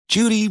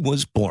Judy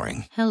was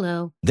boring.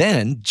 Hello.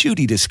 Then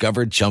Judy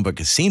discovered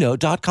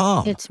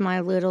ChumbaCasino.com. It's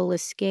my little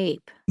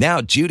escape. Now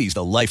Judy's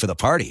the life of the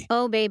party.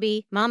 Oh,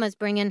 baby, mama's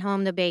bringing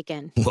home the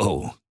bacon.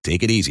 Whoa,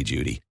 take it easy,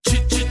 Judy.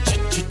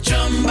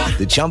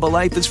 The Chumba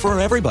life is for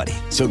everybody.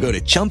 So go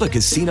to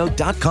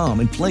ChumbaCasino.com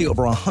and play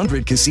over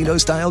 100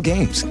 casino-style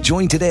games.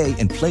 Join today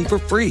and play for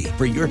free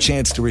for your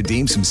chance to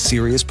redeem some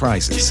serious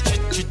prizes.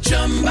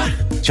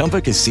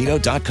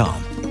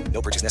 ChumbaCasino.com.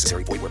 No purchase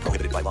necessary. Void where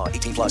prohibited by law.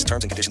 18 plus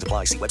terms and conditions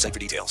apply. See website for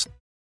details.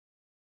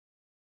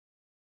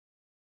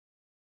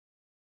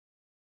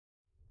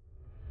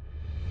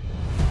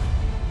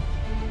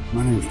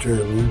 My name is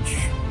Terry Lynch.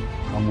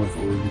 I'm with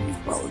Oregon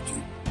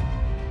Ufology.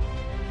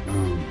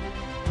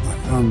 I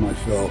found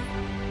myself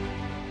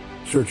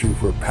searching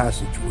for a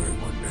passageway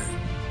one day.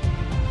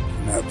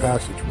 And that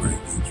passageway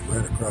leads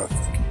right across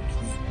the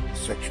complete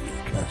section of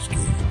the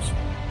Cascades,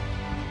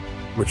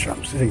 which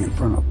I'm sitting in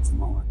front of at the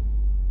moment.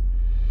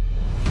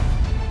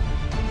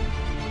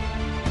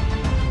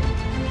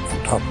 On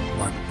top of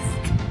Blind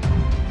Peak.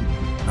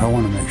 I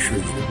want to make sure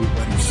that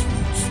everybody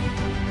sees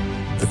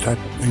the type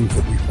of things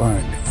that we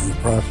find in the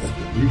process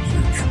of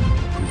research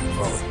for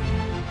ufology.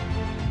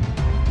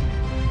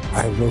 I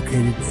have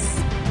located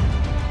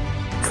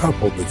a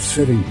couple that's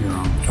sitting here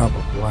on the top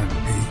of Blind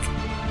Peak.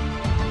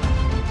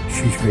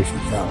 She's facing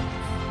south.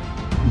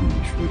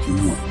 He's facing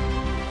north.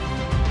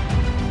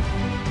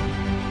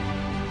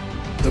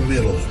 The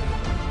Middle,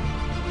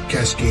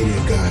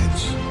 Cascadia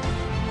Guides,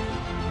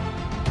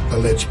 a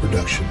Let's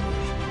production,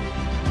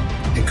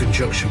 in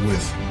conjunction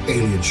with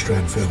Alien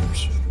Strand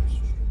Films.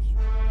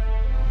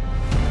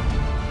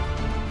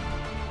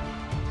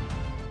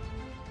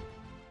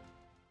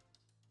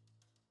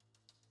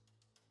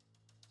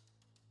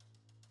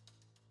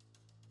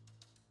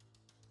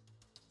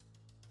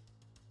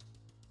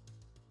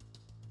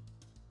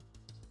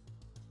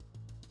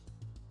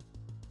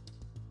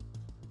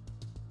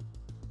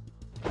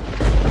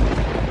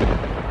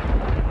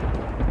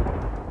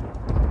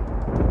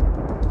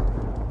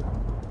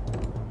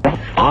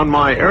 On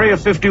my Area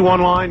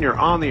 51 line, you're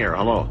on the air.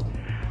 Hello.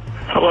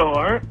 Hello,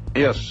 Art.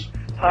 Yes.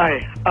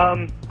 Hi.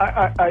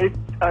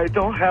 I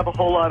don't have a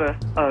whole lot of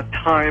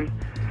time.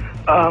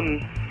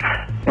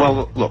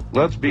 Well, look,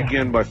 let's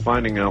begin by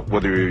finding out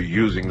whether you're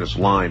using this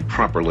line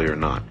properly or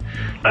not.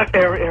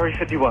 Area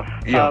 51.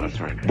 Yeah, that's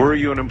right. Were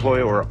you an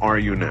employee or are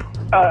you now?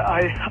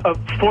 A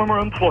former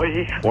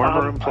employee.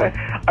 Former employee.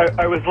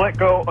 I was let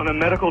go on a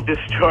medical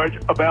discharge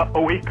about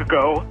a week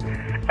ago,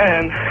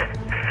 and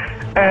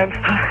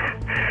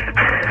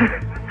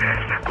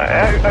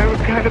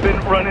I've kind of been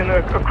running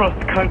across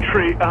the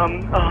country. Oh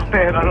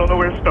man, I don't know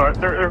where to start.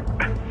 They're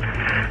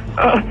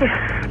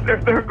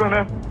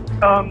gonna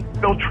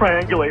they'll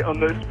triangulate on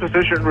this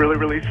position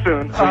really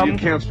soon. So you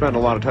can't spend a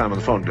lot of time on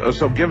the phone.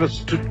 So give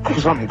us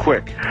something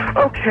quick.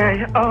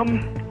 Okay.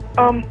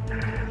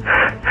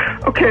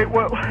 Okay.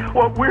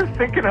 What we're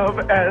thinking of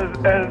as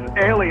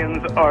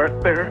aliens are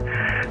they're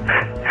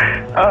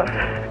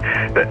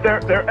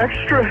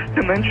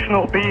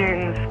extra-dimensional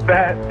beings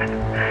that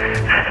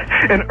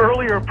an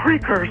earlier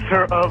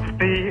precursor of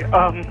the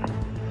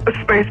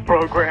space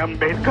program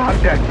made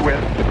contact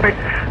with.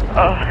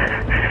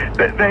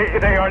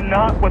 They are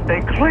not what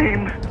they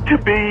claim to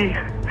be.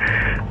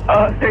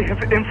 They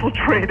have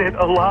infiltrated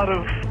a lot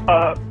of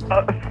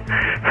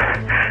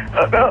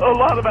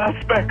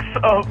aspects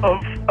of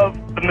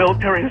the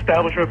military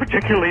establishment,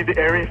 particularly the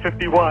Area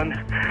 51.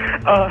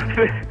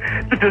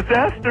 The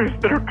disasters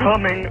that are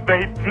coming,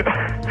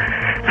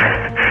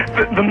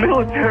 the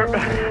military,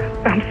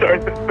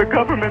 the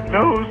government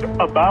knows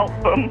about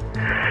them,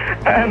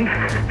 and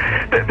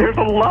there's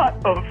a lot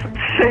of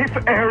safe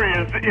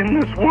areas in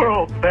this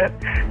world that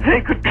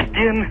they could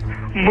begin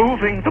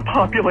moving the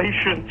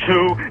population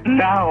to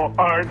now,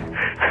 Art.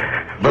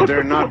 But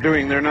they're not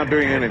doing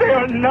anything. They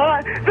are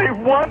not. They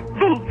want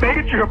the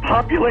major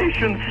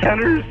population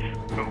centers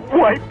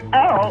wiped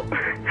out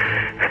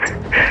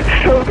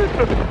so that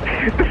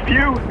the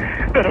few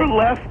that are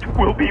left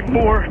will be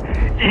more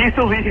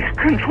easily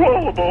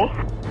controllable.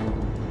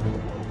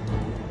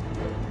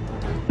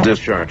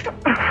 Discharged.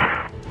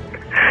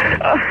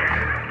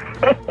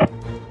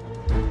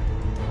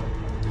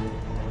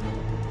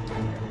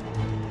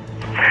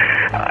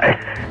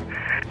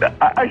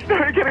 I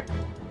started getting...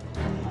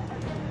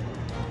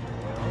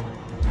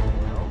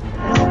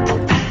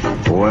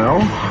 Well,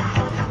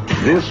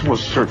 this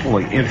was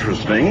certainly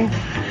interesting.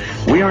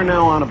 We are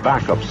now on a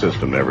backup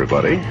system,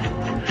 everybody.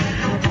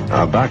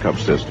 A backup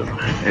system.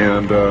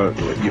 And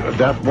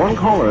that one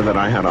caller that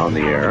I had on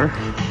the air,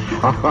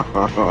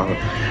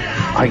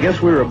 I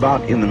guess we were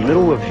about in the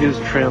middle of his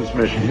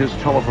transmission, his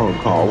telephone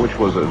call, which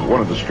was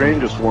one of the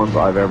strangest ones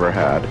I've ever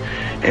had.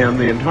 And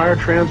the entire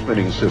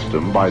transmitting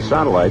system by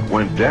satellite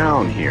went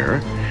down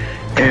here,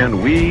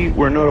 and we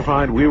were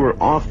notified we were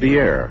off the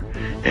air.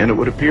 And it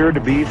would appear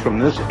to be from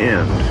this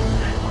end,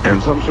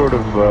 and some sort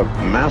of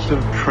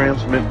massive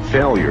transmit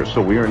failure.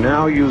 So we are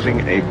now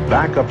using a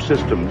backup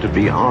system to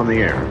be on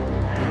the air.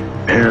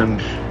 And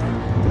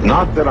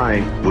not that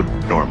I would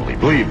normally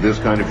believe this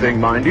kind of thing,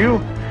 mind you,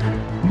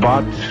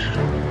 but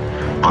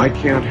I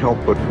can't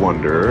help but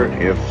wonder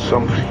if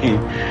somebody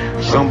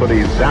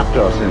zapped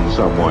us in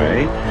some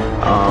way.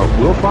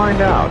 We'll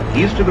find out.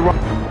 East of the Rock.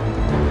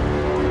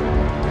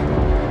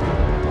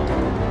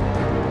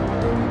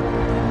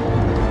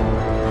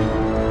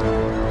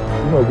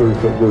 You know,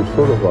 there's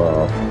sort of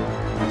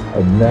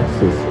a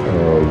nexus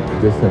of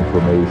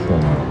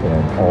disinformation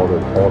and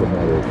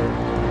automatic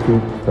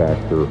truth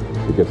factor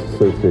that gets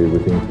associated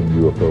with anything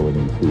UFO and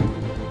ET.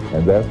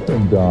 And that's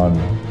been done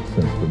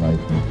since the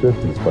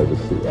 1950s by the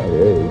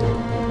CIA,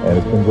 and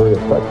it's been very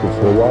effective.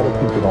 So a lot of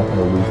people don't want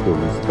to lose their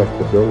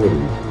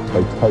respectability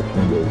by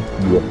touching the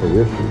UFO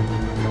issue.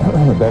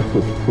 That's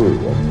just true. I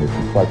mean, it's a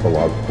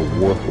psychological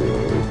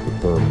warfare, is the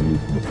term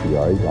used in the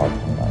CIA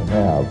document I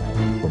have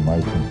from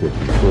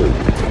 1953.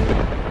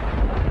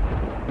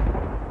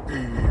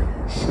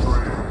 Alien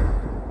Strand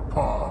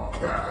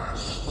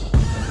Podcast.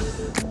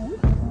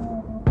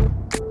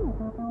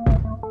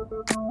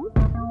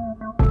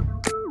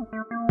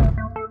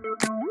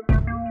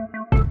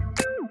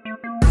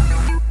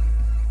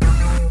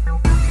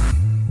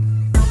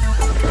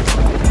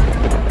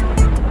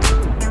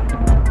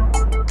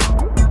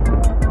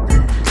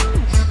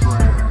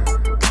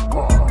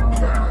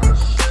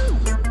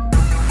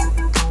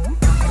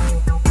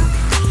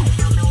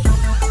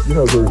 You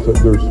know,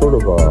 there's sort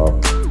of a...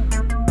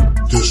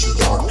 This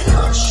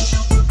podcast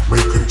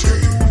may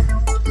contain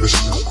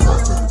listener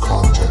graphic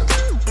content.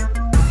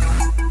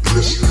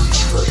 Listener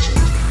discretion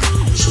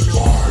is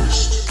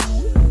advised.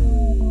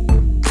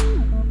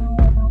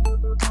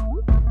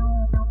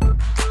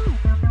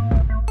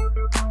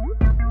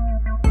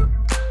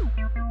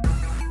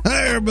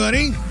 Hi,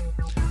 everybody,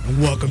 and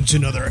welcome to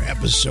another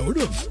episode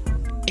of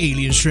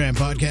Alien Strand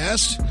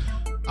Podcast.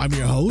 I'm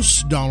your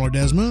host, Donald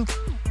Ledesma,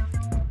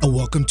 and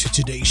welcome to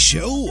today's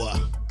show.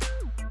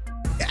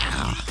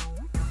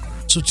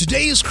 So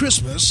today is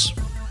Christmas.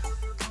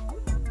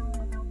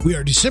 We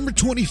are December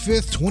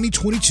 25th,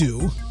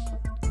 2022.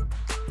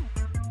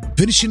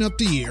 Finishing up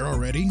the year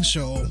already,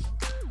 so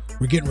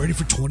we're getting ready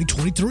for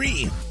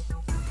 2023.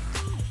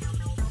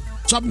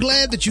 So I'm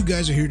glad that you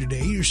guys are here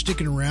today. You're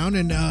sticking around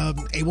and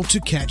able to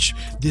catch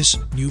this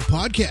new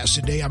podcast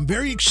today. I'm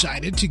very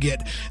excited to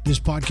get this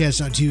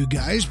podcast out to you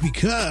guys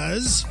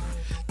because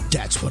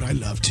that's what I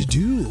love to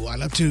do. I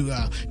love to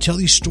tell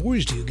these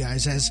stories to you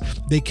guys as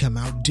they come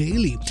out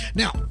daily.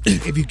 Now,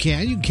 if you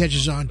can catch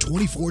us on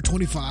 24,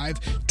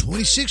 25,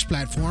 26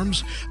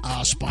 platforms,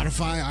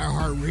 Spotify,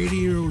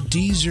 iHeartRadio,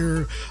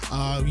 Deezer,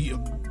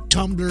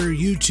 Tumblr,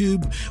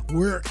 YouTube.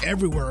 We're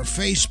everywhere.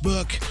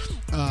 Facebook,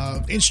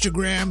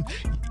 Instagram,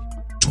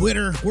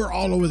 Twitter, we're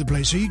all over the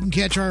place. So you can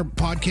catch our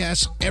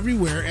podcasts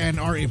everywhere and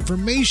our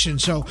information.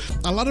 So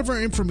a lot of our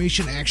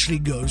information actually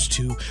goes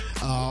to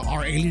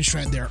our Alien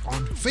Strand there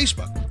on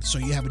Facebook. So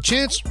you have a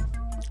chance,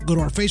 go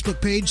to our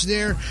Facebook page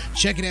there,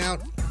 check it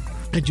out,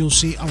 and you'll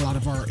see a lot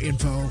of our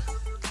info,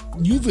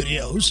 new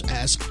videos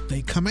as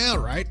they come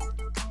out, right?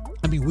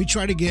 I mean, we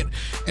try to get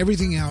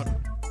everything out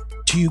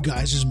to you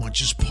guys as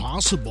much as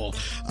possible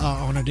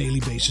on a daily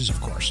basis, of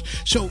course.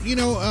 So, you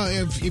know,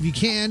 if you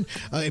can,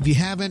 if you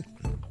haven't,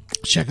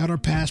 check out our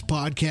past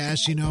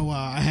podcasts. You know,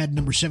 I had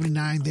number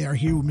 79 there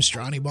here with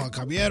Mr. Anibal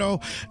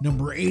Caballero.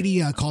 Number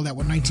 80, I called that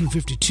one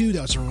 1952.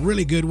 That was a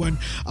really good one.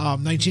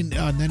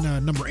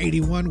 Then number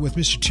 81 with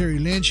Mr. Terry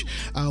Lynch.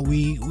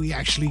 We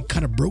actually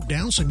kind of broke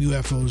down some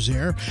UFOs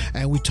there,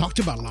 and we talked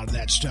about a lot of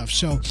that stuff.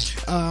 So,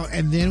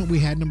 and then we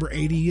had number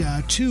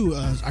 82.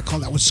 I call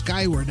that one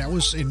Skyward. That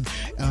was in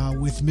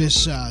with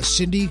Miss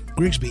Cindy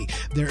Grigsby.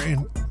 They're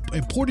in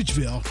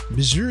Portageville,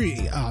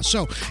 Missouri.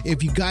 So,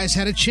 if you guys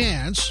had a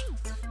chance,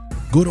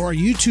 go to our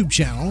YouTube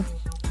channel,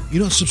 you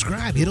know,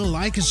 subscribe, hit a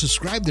like and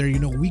subscribe there. You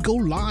know, we go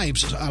live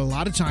a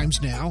lot of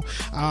times now.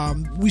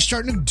 We're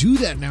starting to do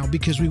that now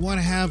because we want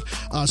to have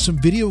some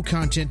video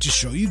content to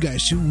show you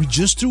guys too. We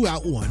just threw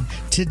out one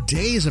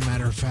today, as a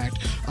matter of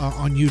fact,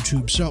 on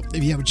YouTube. So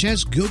if you have a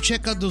chance, go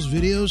check out those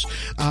videos.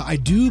 I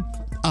do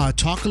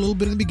talk a little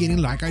bit in the beginning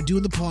like I do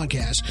in the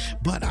podcast,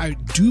 but I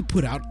do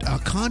put out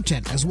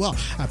content as well.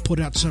 I put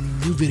out some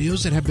new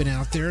videos that have been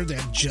out there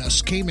that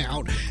just came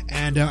out,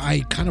 and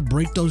I kind of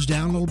break those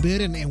down a little bit,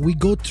 and we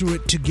go through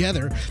it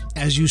together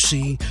as you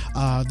see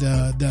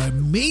the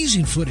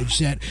amazing footage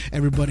that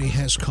everybody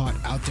has caught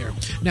out there.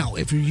 Now,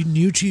 if you're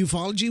new to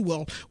ufology,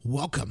 well,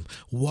 welcome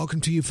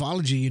to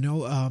ufology. You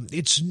know,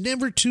 it's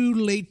never too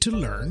late to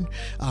learn.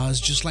 It's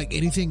just like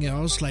anything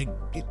else. Like,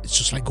 it's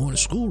just like going to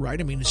school, right?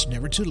 I mean, it's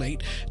never too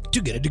late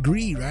to get a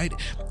degree, right?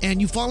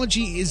 And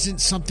ufology isn't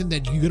something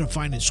that you're going to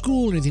find in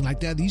school or anything like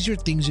that. These are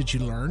things that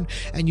you learn,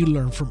 and you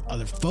learn from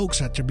other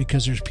folks out there,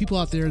 because there's people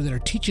out there that are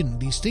teaching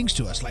these things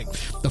to us. Like,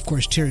 of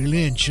course, Terry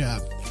Lynch,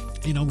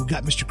 You know, we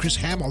got Mr. Chris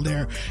Hamill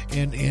there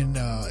in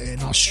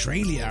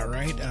Australia,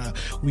 right?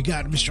 We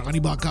got Mr.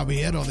 Anibal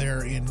Caballero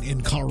there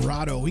in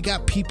Colorado. We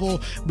got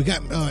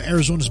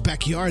Arizona's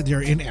Backyard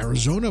there in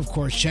Arizona, of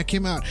course. Check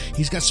him out.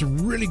 He's got some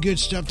really good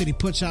stuff that he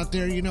puts out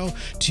there, you know,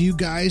 to you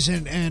guys.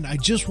 And I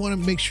just want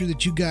to make sure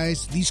that you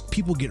guys, these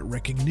people get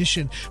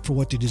recognition for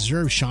what they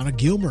deserve. Shauna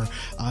Gilmer,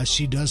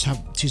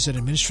 she's an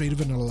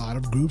administrative in a lot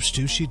of groups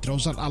too. She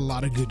throws out a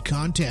lot of good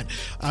content,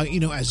 you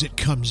know, as it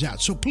comes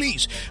out. So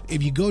please,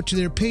 if you go to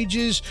their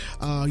pages,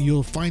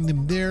 you'll find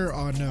them there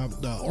on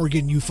the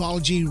Oregon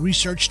Ufology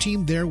Research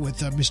Team there with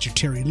Mr.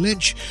 Terry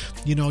Lynch.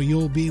 You know,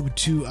 you'll be able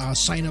to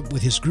sign up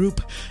with his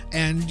group.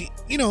 And,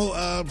 you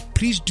know,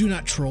 please do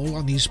not troll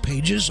on these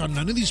pages, on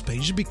none of these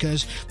pages,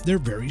 because they're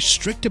very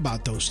strict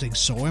about those things.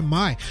 So am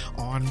I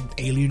on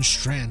Alien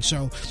Strand.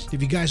 So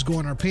if you guys go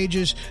on our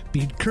pages,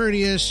 be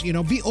courteous, you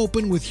know, be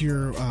open with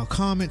your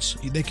comments.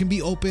 They can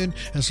be open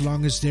as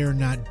long as they're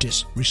not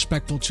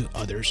disrespectful to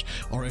others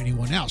or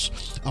anyone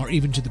else, or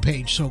even to the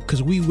page. So,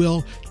 because we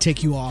will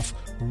take you off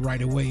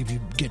right away if you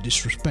get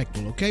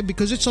disrespectful, okay?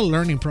 Because it's a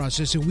learning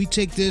process, and we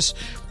take this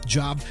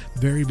job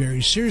very,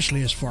 very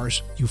seriously as far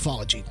as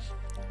ufology,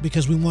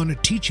 because we want to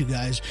teach you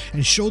guys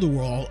and show the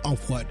world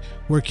of what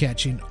we're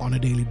catching on a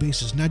daily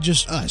basis. Not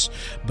just us,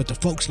 but the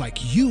folks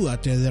like you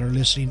out there that are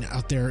listening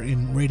out there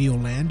in radio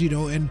land, you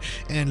know, and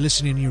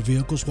listening in your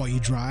vehicles while you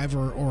drive,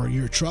 or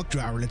you're a truck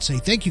driver, let's say.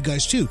 Thank you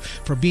guys too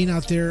for being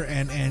out there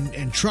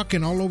and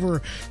trucking all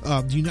over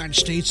the United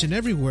States and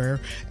everywhere,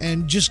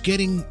 and just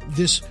getting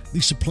these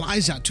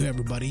supplies out to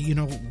everybody, you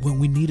know, when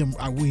we need them.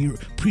 We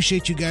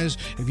appreciate you guys.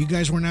 If you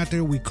guys weren't out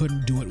there, we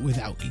couldn't do it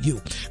without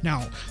you.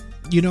 Now,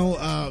 you know,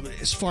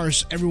 as far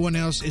as everyone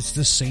else, it's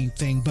the same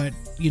thing. But,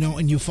 you know,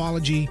 in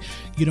ufology,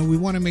 you know, we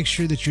want to make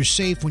sure that you're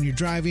safe when you're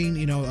driving.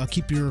 You know,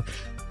 keep your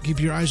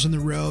eyes on the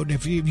road.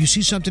 If you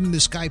see something in the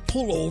sky,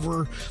 pull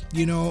over.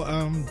 You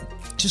know,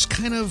 just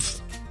kind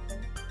of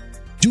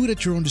do it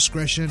at your own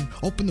discretion.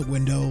 Open the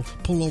window,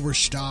 pull over,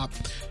 stop.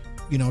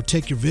 You know,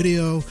 take your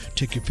video,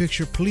 take your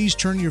picture. Please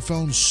turn your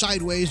phone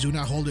sideways. Do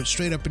not hold it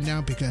straight up and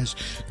down, because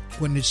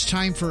when it's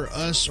time for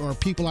us or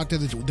people out there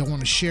that want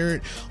to share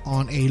it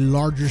on a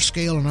larger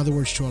scale, in other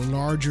words, to a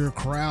larger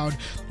crowd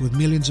with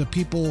millions of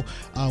people,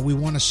 we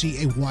want to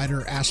see a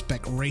wider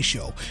aspect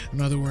ratio.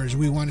 In other words,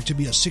 we want it to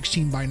be a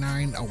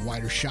 16:9, a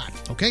wider shot.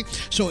 Okay?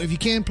 So if you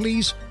can,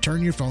 please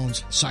turn your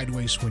phones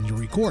sideways when you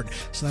record,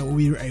 so that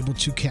we are able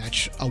to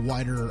catch a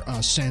wider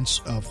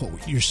sense of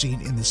what you're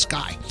seeing in the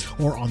sky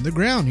or on the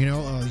ground. You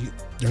know,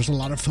 there's a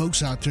lot of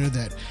folks out there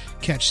that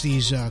catch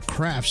these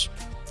crafts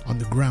on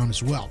the ground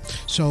as well.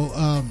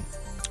 So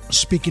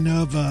speaking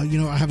of, you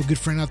know, I have a good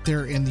friend out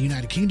there in the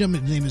United Kingdom.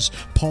 His name is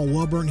Paul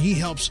Welburn. He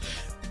helps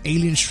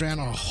Alien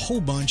Strand a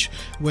whole bunch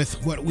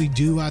with what we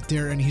do out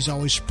there, and he's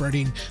always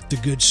spreading the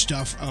good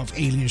stuff of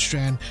Alien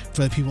Strand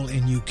for the people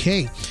in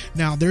UK.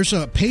 Now, there's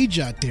a page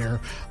out there,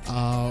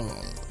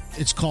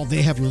 it's called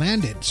They Have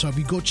Landed. So if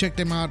you go check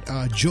them out,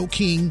 Joe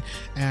King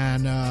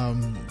and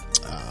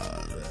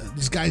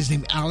this guy's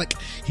named Alec,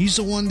 he's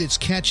the one that's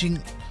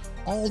catching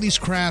all these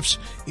crafts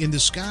in the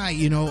sky,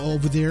 you know,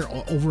 over there,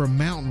 over a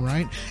mountain,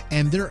 right?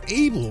 And they're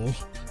able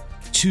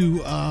to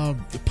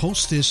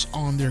post this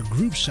on their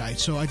group site.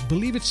 So I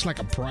believe it's like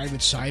a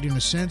private site in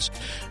a sense,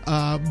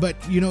 but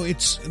you know,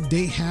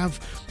 they have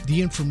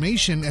the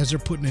information as they're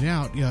putting it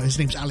out. You know, his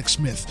name's Alex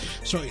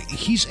Smith, so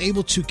he's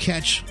able to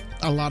catch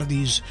a lot of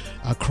these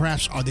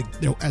crafts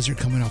as they're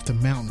coming off the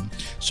mountain.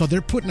 So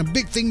they're putting a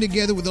big thing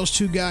together with those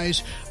two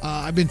guys.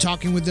 I've been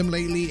talking with them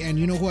lately, and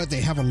you know what? They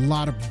have a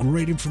lot of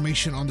great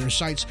information on their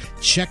sites.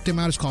 Check them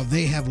out. It's called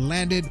They Have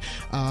Landed.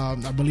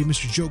 I believe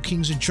Mr. Joe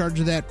King's in charge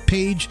of that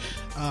page.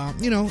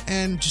 You know,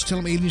 and just tell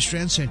them Alien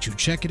Strand sent you.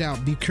 Check it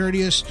out. Be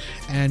courteous,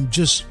 and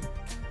just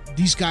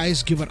these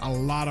guys give it a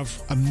lot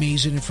of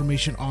amazing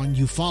information on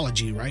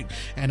ufology, right?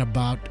 And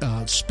about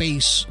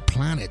space,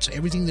 planets,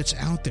 everything that's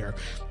out there.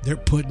 They're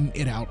putting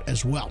it out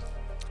as well.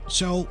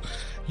 So,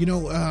 you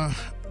know,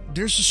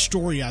 there's a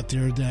story out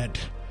there that,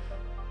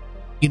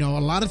 you know, a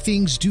lot of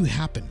things do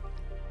happen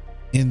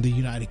in the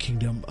United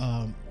Kingdom,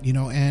 you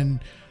know,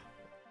 and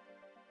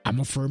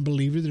I'm a firm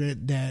believer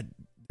that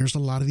there's a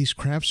lot of these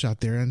crafts out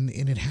there, and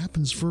it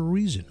happens for a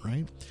reason,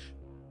 right?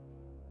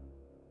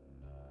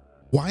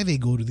 Why they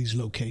go to these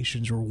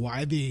locations, or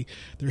why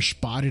they're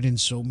spotted in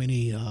so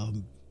many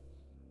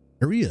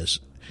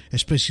areas,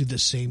 especially the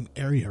same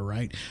area,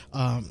 right?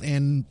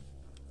 And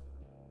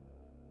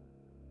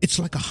it's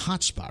like a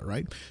hot spot,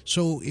 right?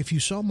 So if you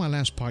saw my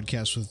last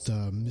podcast with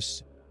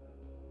Miss,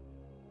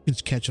 you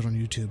can catch it on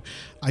YouTube.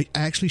 I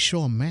actually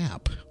show a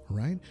map,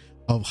 right,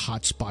 of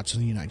hot spots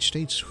in the United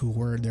States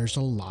where there's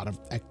a lot of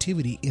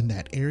activity in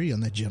that area, in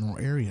that general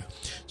area.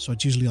 So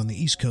it's usually on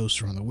the East Coast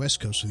or on the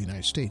West Coast of the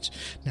United States.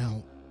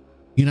 Now,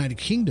 United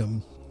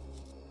Kingdom,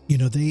 you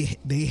know,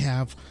 they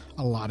have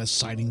a lot of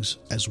sightings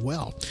as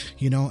well,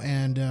 you know,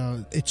 and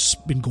it's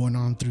been going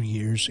on through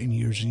years and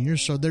years and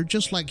years. So they're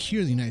just like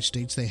here in the United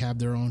States. They have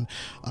their own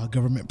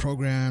government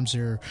programs,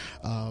 their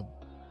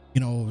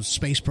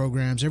space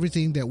programs,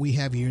 everything that we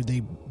have here, they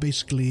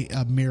basically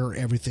mirror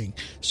everything.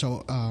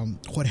 So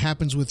what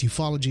happens with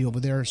ufology over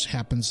there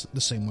happens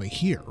the same way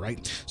here,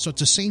 right? So it's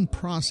the same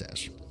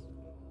process.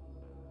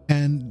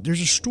 And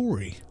there's a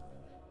story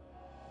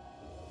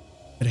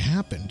that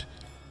happened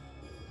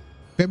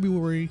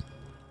February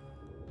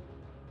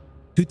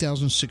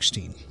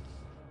 2016.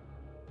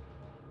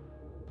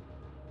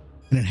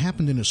 And it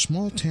happened in a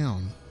small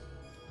town,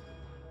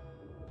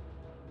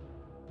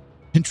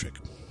 Pintrick.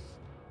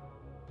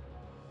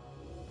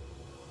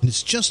 And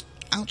it's just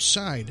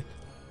outside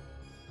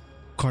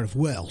Cardiff,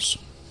 Wales.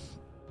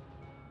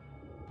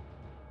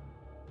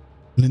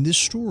 And in this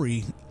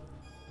story,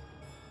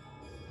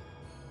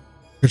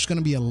 there's going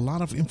to be a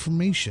lot of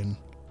information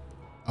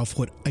of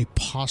what a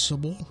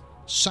possible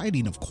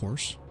sighting, of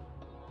course,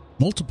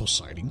 multiple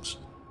sightings,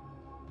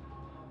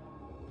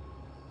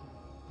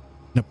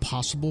 and a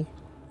possible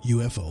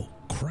UFO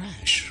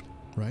crash,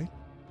 right?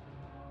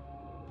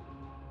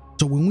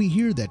 So when we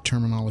hear that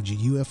terminology,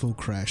 UFO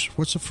crash,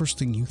 what's the first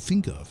thing you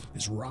think of?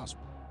 Is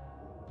Roswell,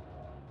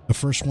 the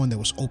first one that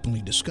was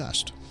openly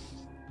discussed.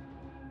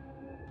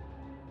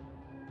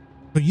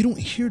 But you don't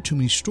hear too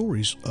many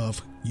stories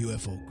of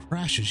UFO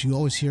crashes. You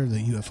always hear the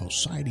UFO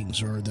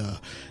sightings or the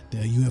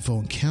UFO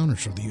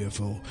encounters or the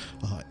UFO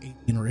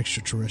alien or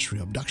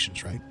extraterrestrial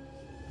abductions, right?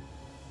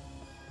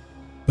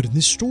 But in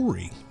this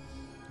story,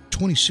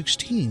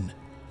 2016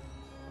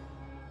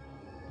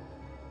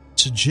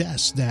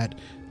 suggests that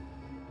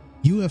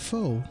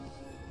UFO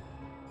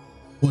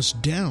was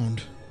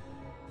downed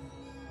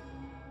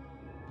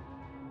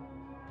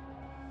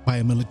by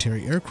a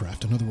military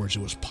aircraft. In other words,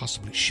 it was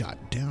possibly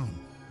shot down,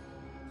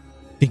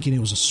 thinking it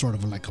was a sort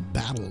of like a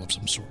battle of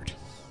some sort.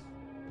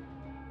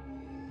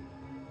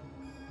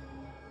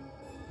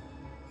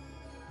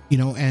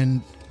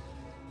 And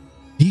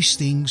these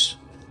things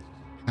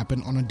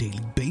happen on a daily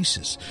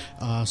basis.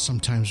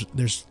 Sometimes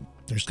there's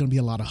going to be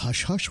a lot of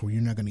hush-hush where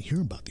you're not going to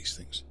hear about these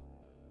things.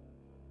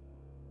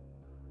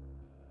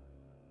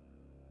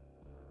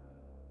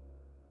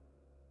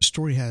 The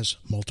story has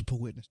multiple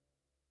witnesses,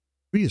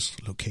 various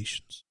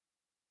locations,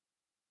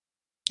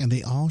 and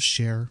they all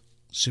share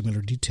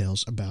similar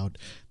details about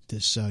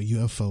this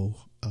UFO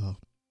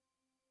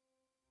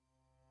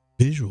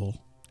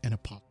visual and a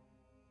pop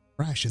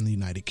crash in the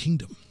United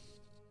Kingdom.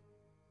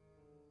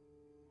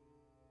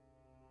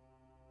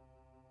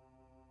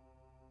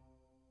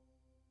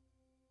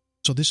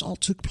 So this all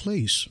took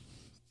place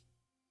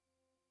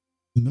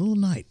in the middle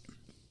of the night,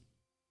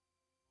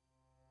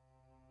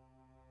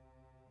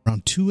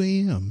 around 2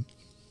 a.m.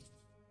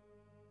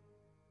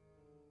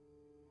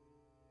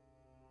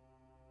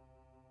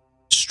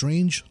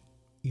 Strange,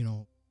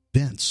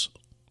 events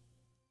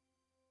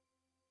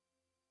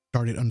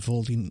started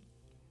unfolding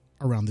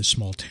around this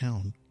small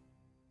town,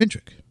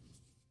 Pintrick.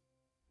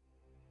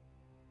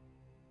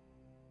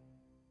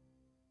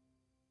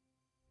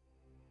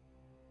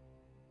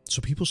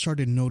 So people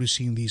started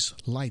noticing these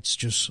lights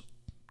just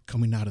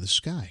coming out of the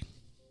sky.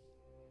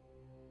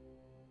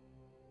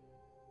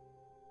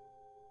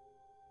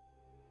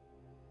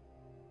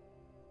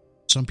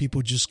 Some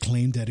people just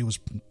claimed that it was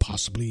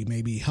possibly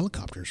maybe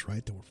helicopters,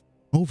 right, that were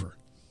over.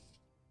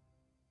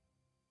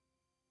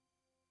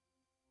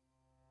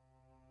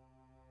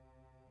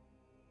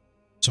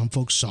 Some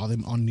folks saw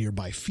them on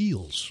nearby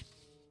fields.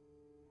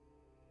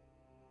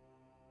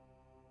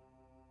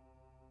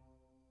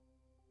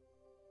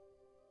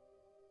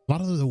 A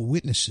lot of the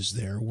witnesses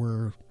there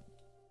were,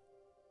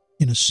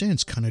 in a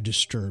sense, kind of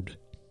disturbed.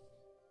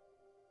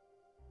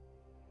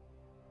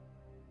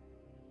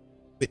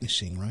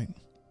 Witnessing, right?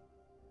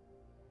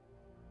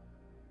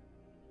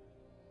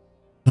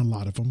 A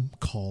lot of them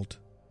called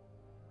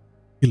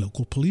the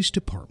local police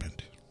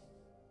department.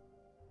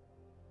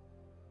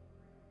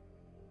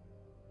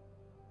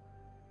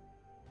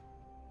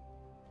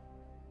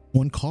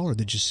 One caller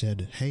that just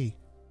said, "Hey,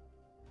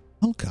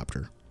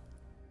 helicopter.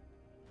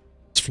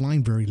 It's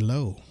flying very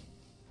low."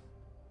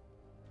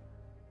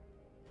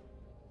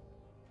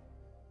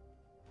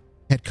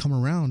 Had come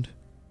around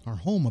our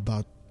home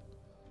about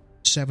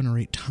 7 or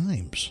 8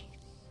 times.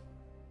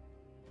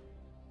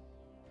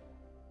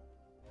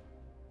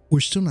 We're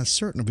still not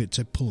certain if it's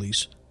a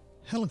police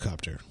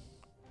helicopter.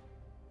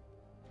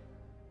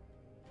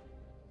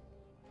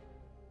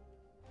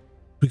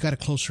 We got a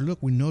closer look.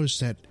 We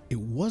noticed that it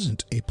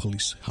wasn't a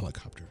police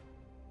helicopter.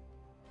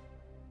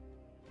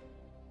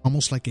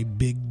 Almost like a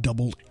big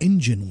double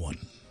engine one,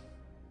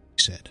 he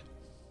said.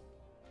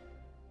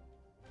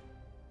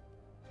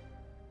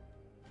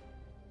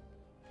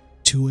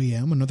 At 2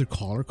 a.m., another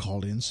caller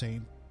called in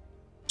saying,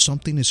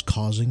 "Something is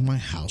causing my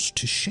house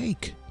to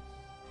shake."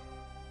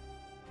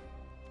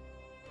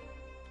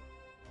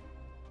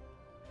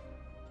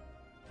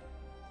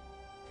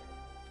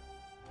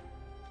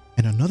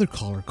 And another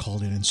caller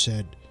called in and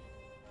said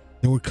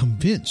they were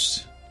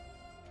convinced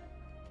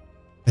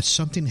that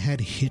something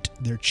had hit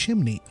their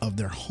chimney of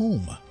their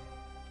home.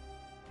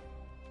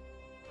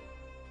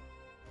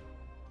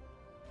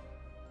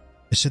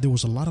 They said there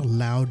was a lot of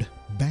loud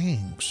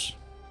bangs.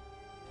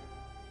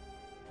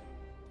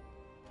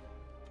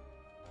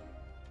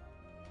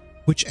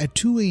 which at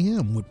 2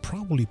 a.m. would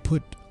probably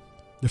put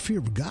the fear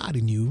of God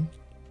in you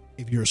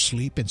if you're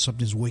asleep and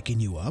something's waking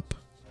you up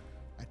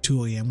at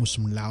 2 a.m. with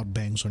some loud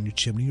bangs on your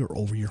chimney or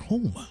over your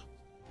home.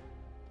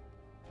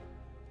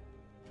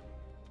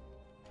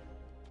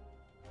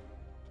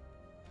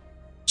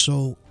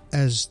 So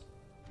as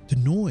the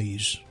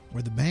noise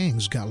or the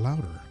bangs got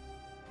louder,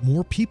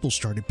 more people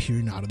started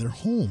peering out of their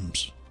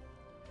homes.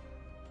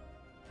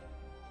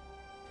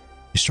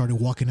 They started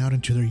walking out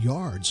into their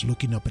yards,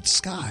 looking up at the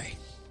sky.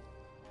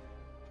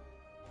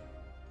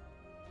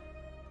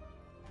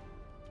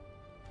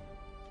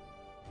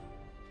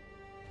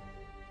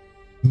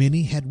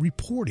 Many had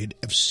reported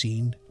of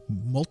seeing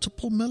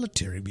multiple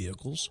military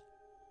vehicles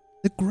on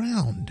the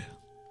ground.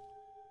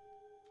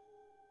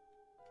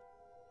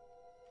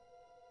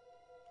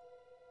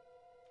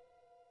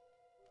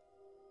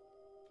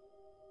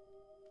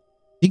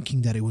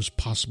 Thinking that it was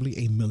possibly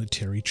a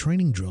military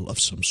training drill of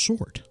some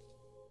sort.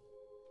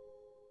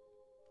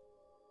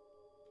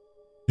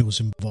 It was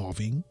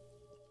involving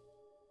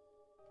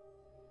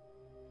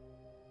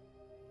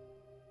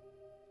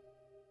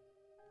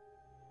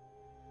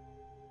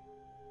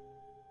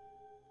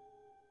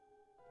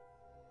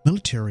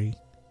military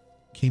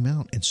came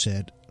out and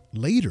said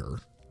later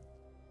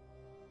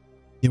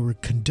they were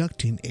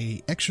conducting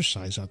a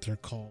exercise out there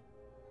called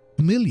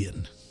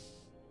Chameleon.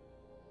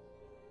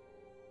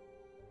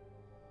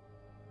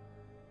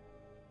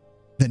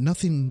 That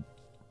nothing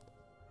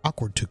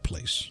awkward took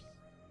place.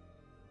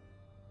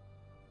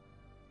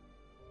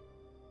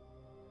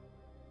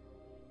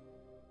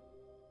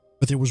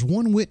 But there was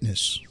one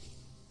witness.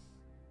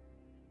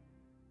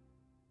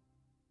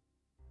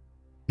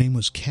 His name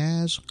was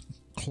Kaz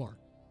Clark.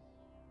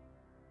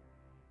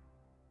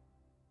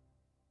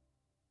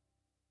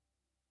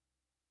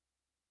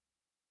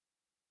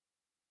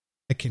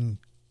 I can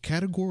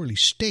categorically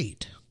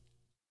state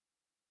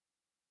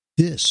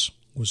this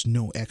was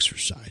no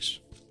exercise.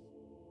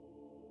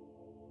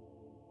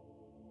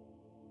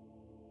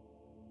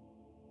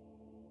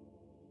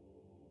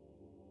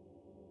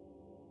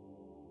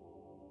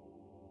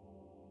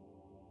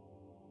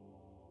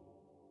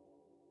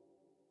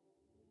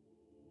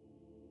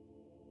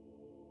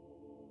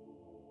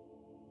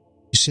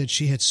 Said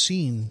she had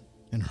seen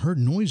and heard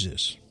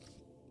noises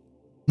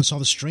and saw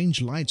the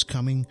strange lights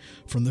coming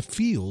from the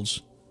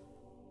fields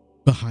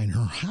behind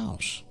her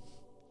house.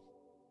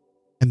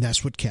 And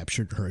that's what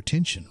captured her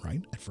attention,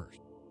 right, at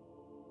first.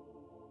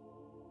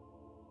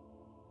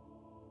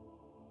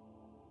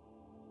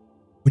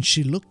 When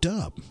she looked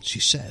up, she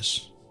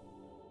says,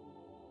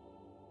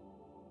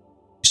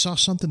 she saw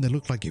something that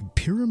looked like a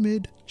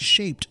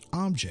pyramid-shaped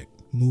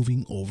object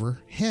moving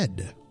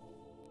overhead.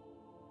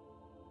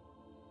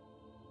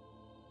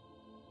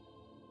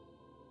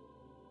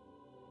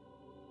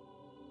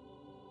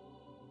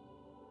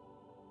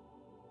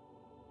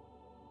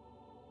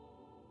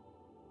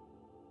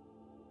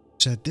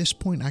 So at this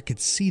point, I could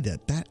see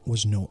that that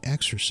was no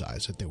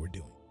exercise that they were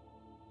doing.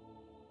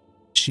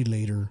 She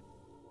later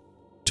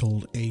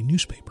told a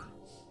newspaper.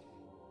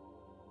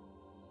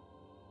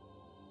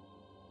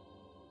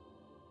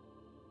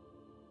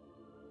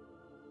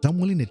 I'm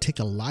willing to take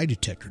a lie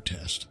detector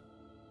test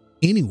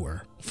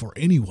anywhere for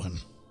anyone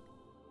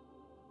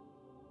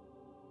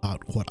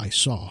about what I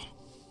saw.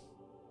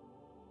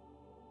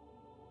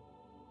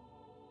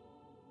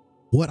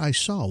 What I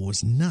saw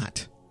was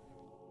not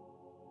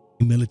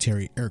a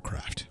military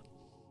aircraft.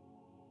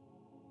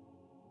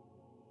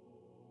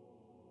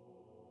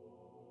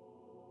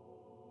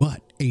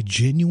 But a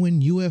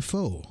genuine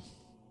UFO,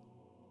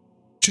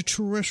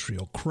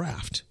 extraterrestrial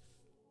craft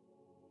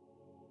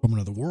from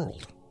another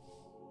world.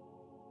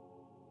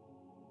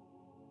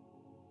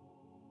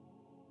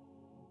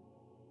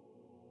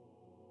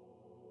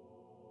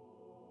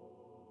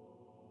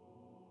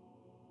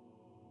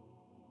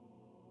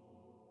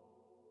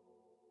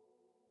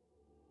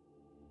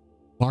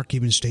 Clark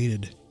even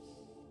stated,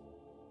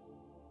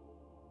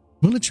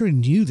 military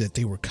knew that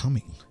they were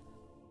coming.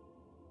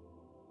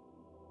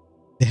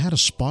 They had a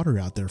spotter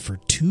out there for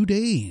 2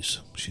 days,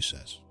 she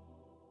says.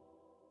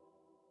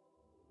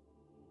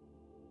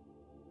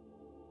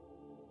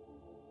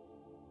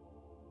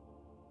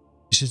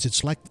 She says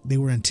it's like they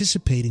were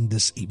anticipating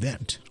this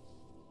event.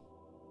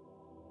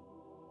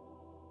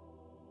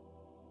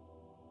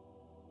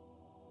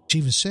 She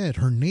even said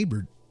her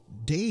neighbor,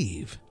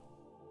 Dave,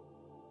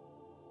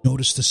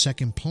 noticed the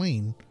second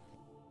plane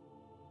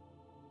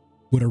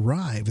would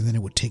arrive and then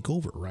it would take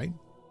over, right?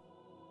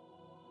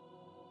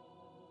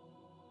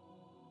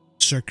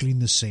 Circling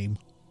the same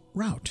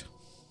route.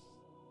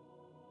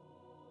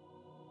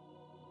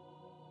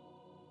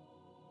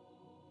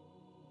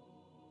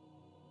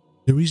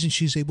 The reason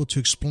she's able to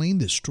explain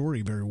this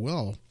story very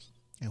well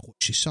and what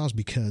she saw is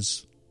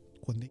because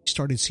when they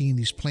started seeing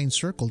these planes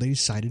circle, they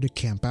decided to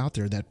camp out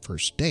there that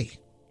first day.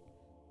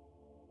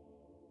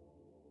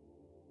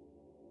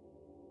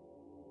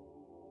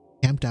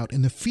 Camped out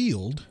in the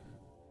field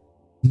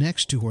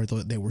next to where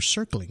they were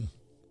circling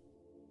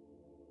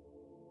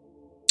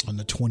on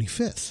the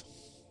 25th,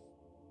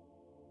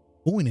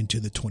 going into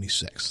the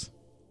 26th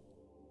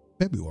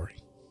February.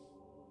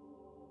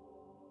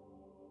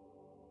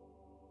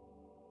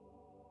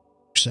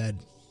 said,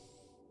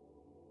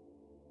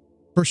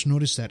 first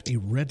noticed that a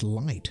red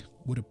light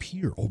would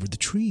appear over the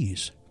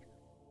trees.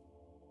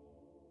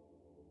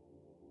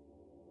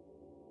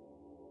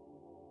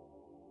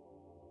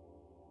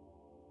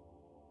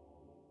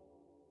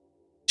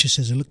 She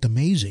says it looked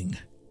amazing.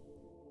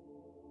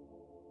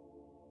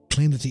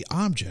 Claimed that the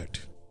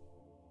object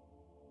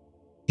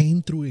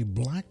came through a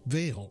black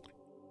veil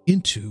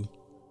into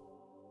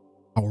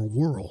our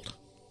world.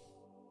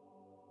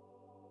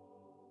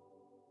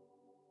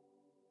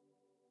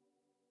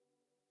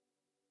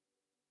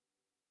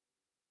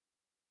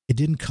 It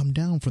didn't come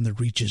down from the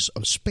reaches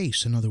of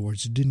space. In other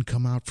words, it didn't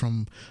come out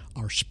from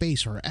our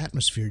space, our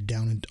atmosphere,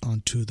 down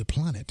onto the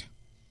planet.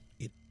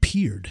 It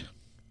appeared.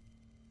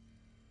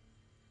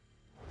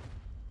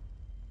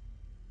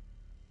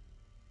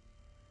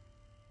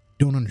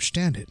 Don't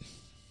understand it.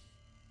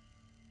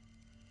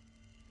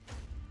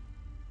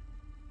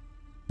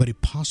 But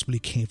it possibly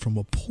came from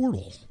a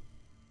portal.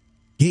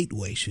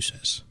 Gateway, she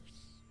says.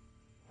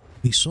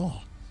 We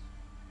saw.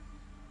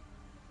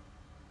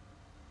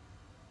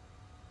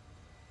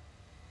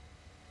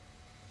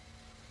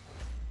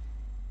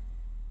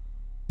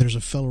 There's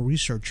a fellow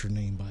researcher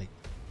named by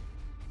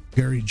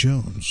Gary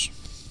Jones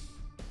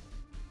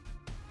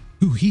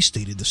who he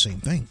stated the same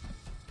thing.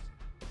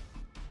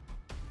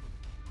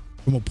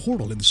 From a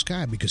portal in the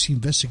sky, because he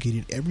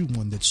investigated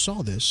everyone that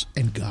saw this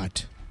and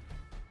got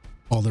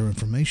all their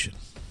information.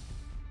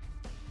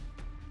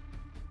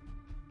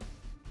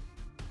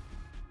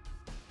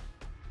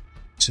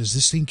 It says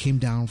this thing came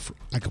down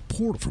like a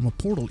portal, from a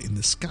portal in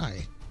the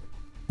sky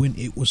when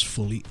it was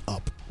fully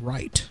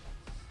upright.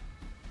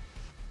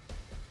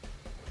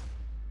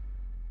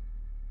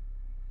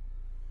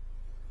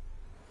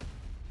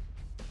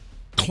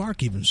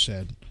 Clark even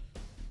said,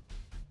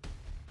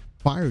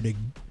 fired a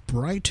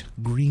bright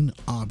green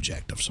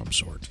object of some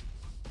sort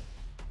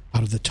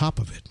out of the top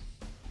of it,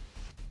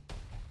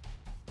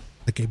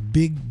 like a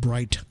big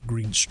bright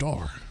green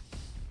star.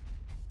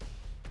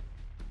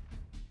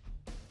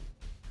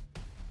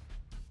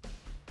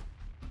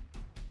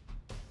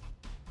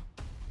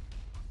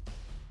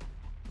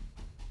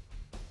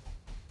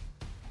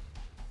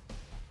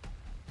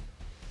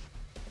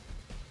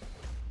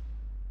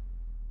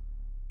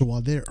 So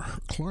while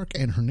Clark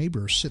and her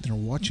neighbor are sitting there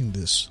watching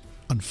this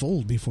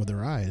unfold before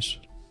their eyes,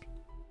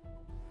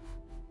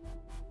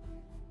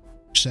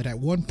 said at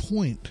one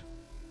point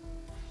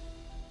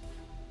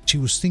she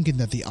was thinking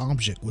that the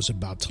object was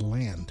about to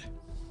land.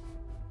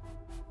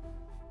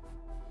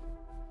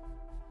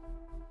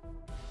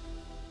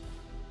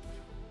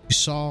 She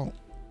saw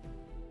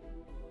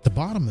the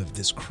bottom of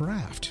this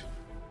craft,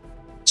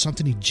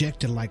 something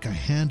ejected like a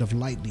hand of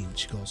lightning.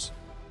 She goes,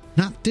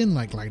 not thin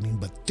like lightning,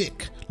 but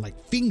thick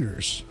like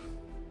fingers.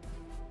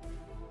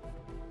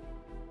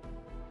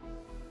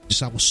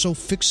 I was so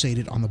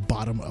fixated on the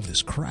bottom of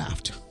this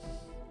craft.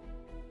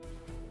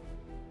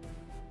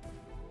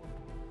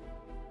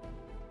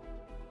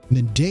 And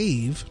then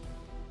Dave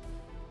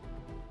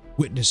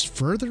witnessed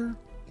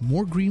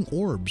more green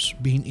orbs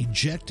being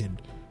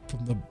ejected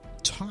from the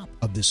top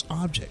of this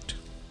object.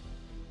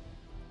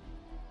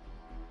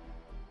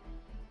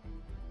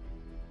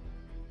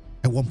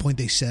 At one point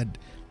they said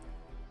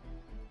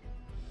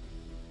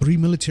 3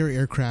 military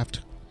aircraft,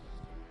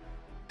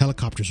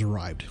 helicopters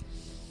arrived.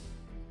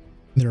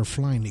 And they're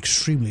flying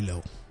extremely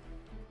low.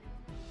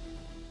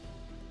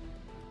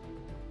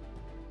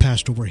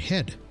 Passed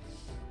overhead.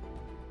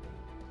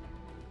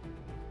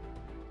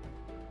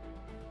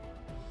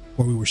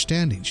 Where we were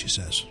standing, she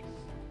says.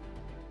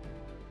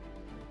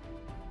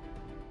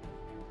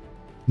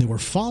 They were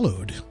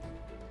followed.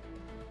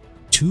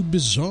 2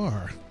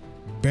 bizarre,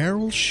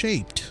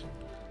 barrel-shaped,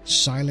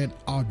 silent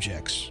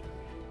objects.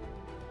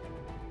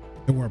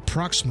 They were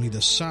approximately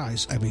the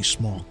size of a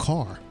small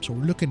car. So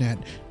we're looking at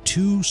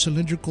 2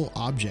 cylindrical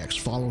objects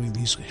following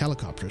these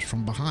helicopters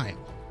from behind.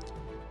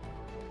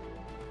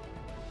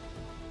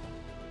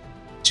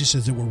 She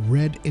says they were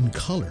red in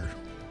color.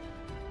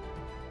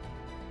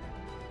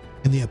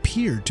 And they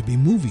appeared to be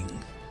moving.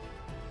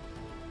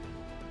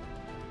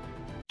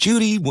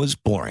 Judy was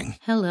boring.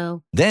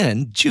 Hello.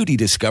 Then Judy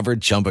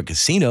discovered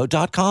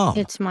ChumbaCasino.com.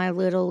 It's my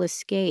little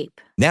escape.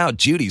 Now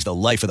Judy's the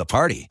life of the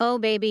party. Oh,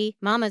 baby,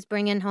 mama's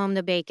bringing home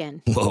the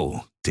bacon.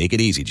 Whoa, take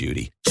it easy,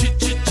 Judy.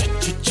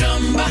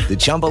 The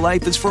Chumba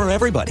life is for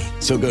everybody.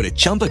 So go to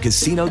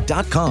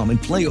ChumbaCasino.com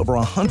and play over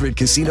 100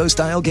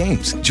 casino-style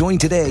games. Join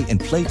today and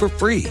play for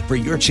free for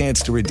your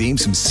chance to redeem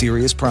some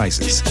serious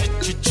prizes.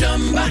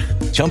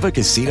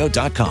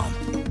 ChumbaCasino.com.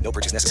 No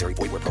purchase necessary.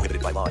 Void where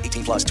prohibited by law.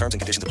 18 plus terms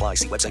and conditions apply.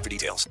 See website for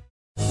details.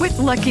 With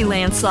Lucky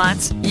Land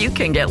Slots, you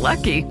can get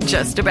lucky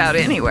just about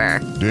anywhere.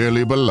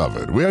 Dearly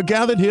beloved, we are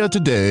gathered here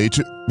today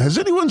to... Has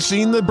anyone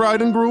seen the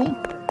bride and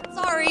groom?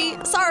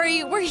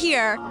 Sorry, we're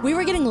here. We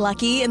were getting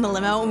lucky in the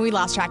limo and we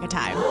lost track of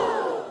time.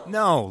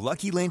 No,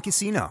 Lucky Land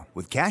Casino,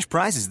 with cash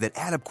prizes that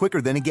add up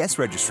quicker than a guest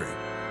registry.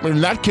 In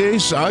that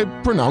case, I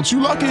pronounce you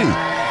lucky.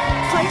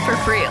 Play for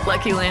free at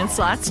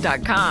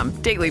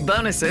LuckyLandSlots.com. Daily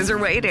bonuses are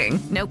waiting.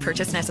 No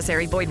purchase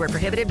necessary. Void where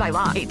prohibited by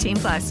law. 18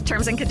 plus.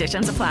 Terms and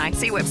conditions apply.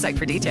 See website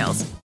for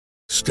details.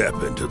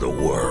 Step into the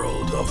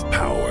world of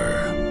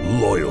power,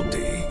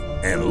 loyalty,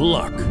 and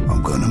luck.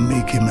 I'm gonna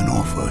make him an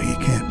offer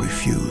he can't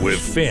refuse. With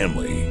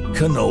family,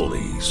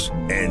 cannolis,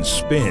 and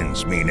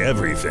spins mean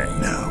everything.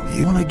 Now,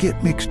 you wanna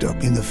get mixed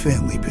up in the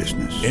family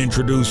business.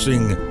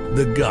 Introducing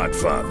The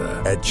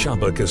Godfather at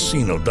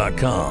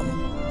ChumbaCasino.com.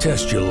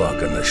 Test your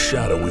luck in the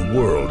shadowy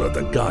world of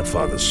The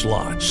Godfather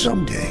slot.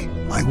 Someday,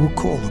 I will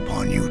call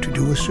upon you to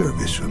do a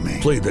service for me.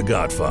 Play The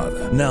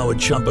Godfather now at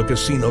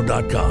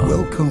ChumbaCasino.com.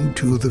 Welcome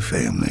to the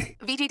family.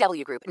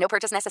 VGW Group. No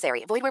purchase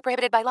necessary. Void where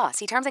prohibited by law.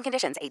 See terms and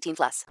conditions.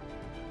 18+.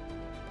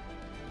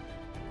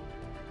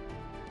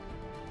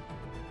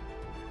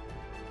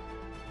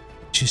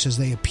 She says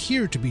they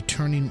appear to be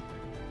turning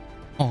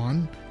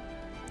on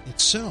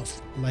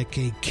itself like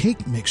a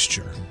cake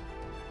mixture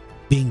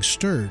being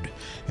stirred.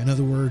 In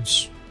other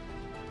words,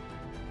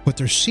 what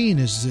they're seeing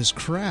is this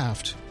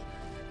craft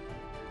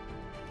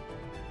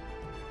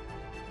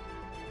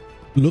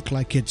look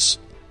like it's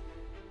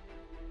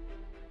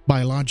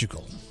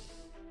biological.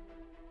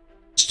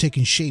 It's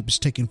taking shape, it's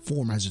taking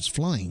form as it's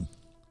flying.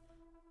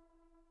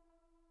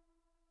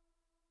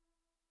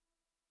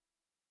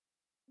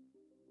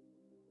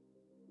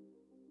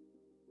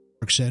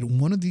 Mark said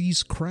one of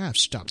these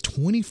crafts stopped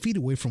 20 feet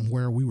away from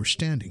where we were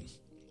standing.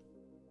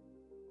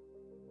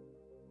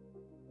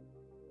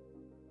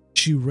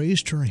 She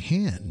raised her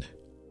hand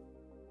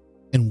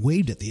and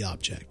waved at the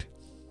object.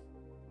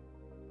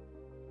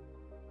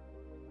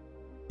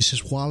 She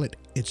says while it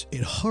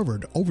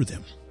hovered over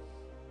them.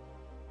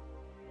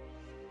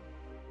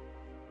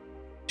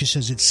 She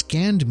says it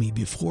scanned me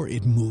before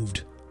it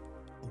moved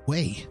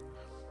away.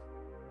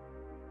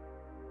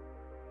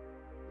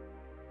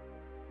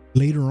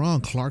 Later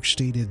on, Clark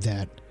stated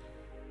that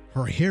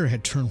her hair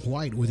had turned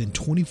white within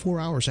 24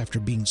 hours after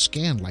being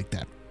scanned like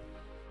that.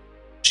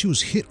 She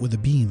was hit with a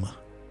beam.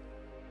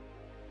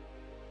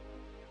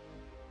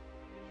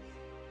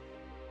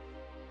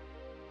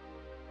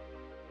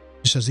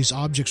 She says these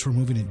objects were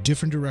moving in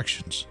different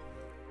directions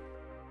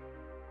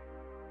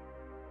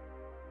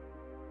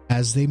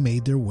as they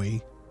made their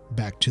way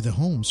back to the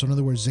home. So in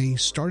other words, they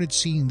started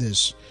seeing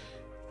this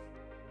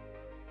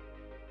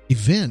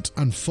event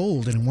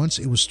unfold, and once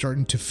it was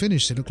starting to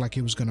finish, it looked like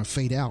it was going to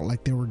fade out,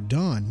 like they were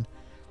done.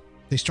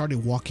 They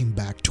started walking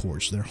back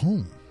towards their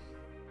home.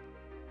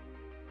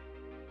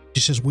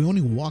 She says, we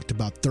only walked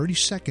about 30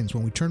 seconds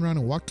when we turned around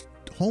and walked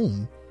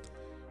home.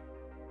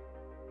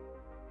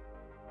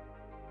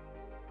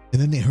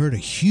 And then they heard a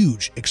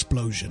huge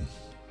explosion.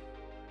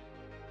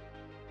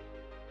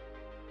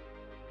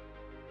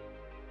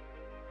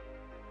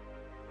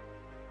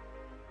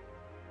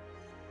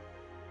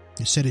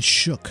 It said it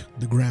shook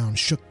the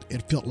ground,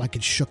 it felt like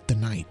it shook the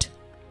night.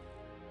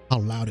 How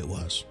loud it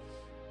was.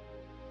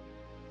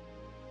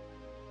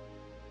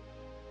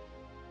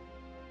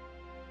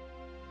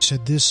 It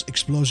said this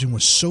explosion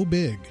was so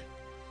big,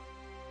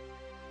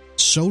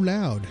 so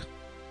loud,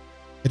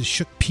 that it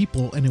shook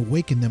people and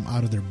awakened them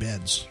out of their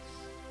beds.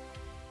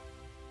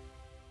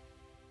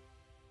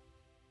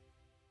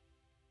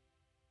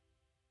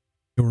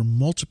 There were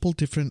multiple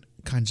different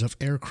kinds of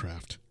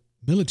aircraft,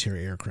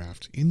 military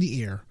aircraft, in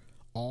the air,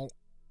 all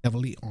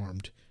heavily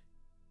armed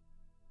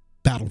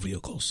battle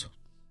vehicles.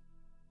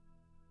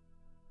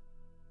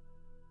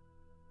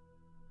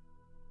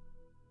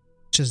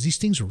 It says these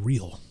things are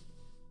real.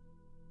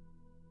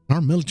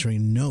 Our military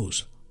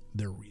knows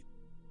they're real.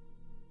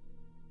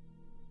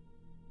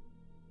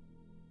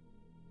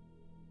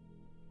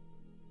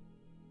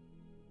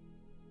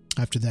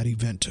 After that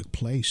event took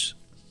place,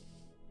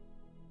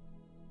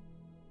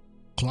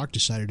 Clark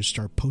decided to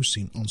start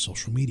posting on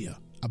social media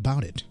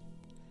about it.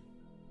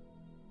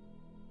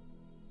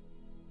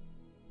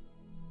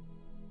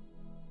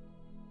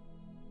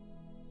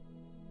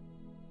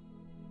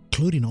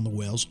 Including on the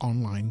whale's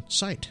online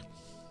site.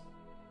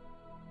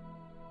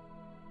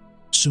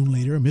 Soon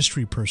later, a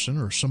mystery person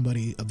or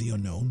somebody of the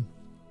unknown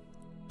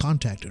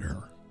contacted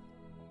her.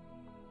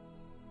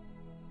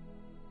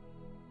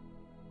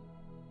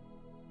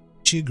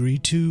 She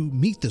agreed to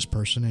meet this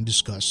person and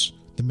discuss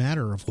the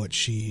matter of what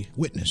she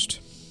witnessed.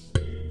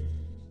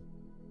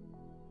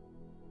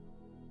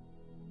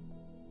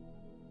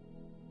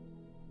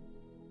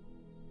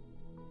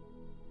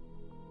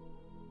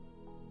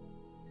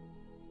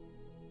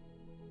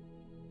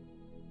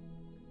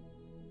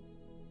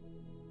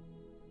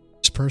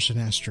 This person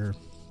asked her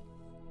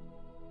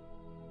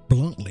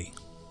bluntly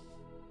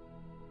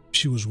if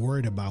she was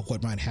worried about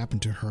what might happen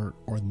to her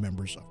or the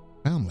members of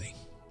her family,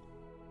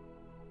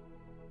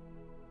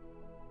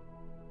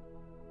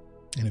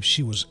 and if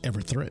she was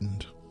ever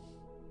threatened.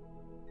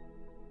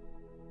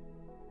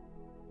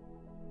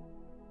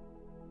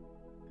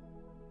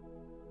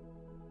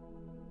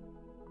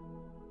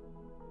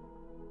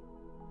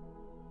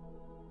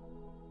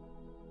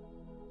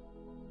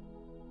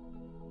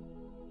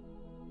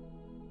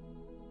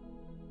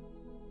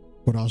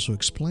 Would also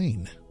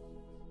explain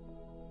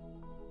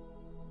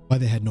why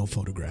they had no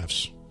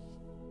photographs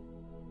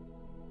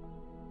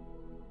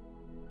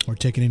or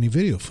taken any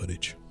video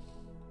footage.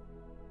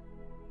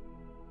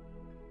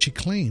 She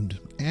claimed,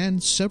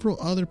 and several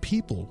other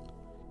people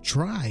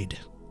tried.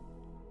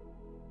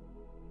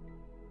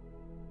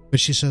 But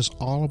she says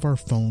all of our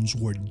phones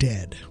were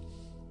dead.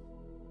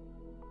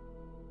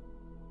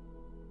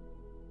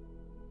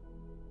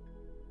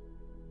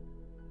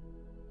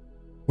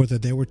 Whether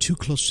they were too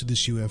close to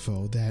this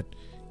UFO that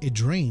it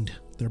drained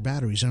their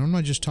batteries. And I'm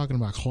not just talking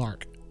about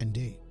Clark and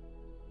Dave.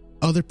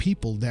 Other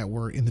people that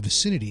were in the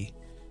vicinity,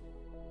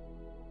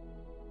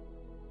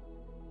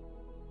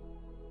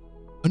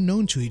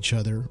 unknown to each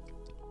other,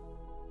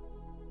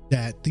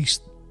 that these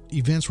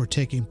events were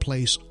taking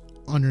place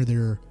under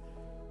their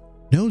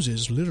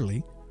noses,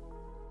 literally.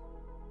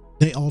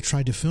 They all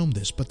tried to film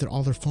this, but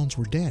all their phones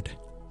were dead.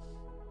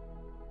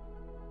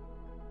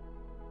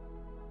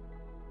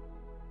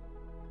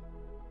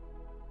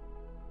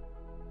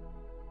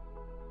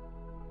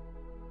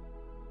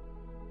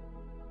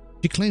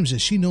 She claims that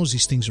she knows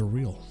these things are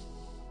real,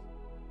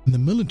 and the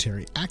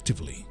military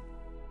actively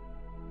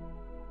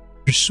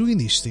pursuing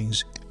these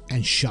things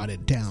and shot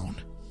it down.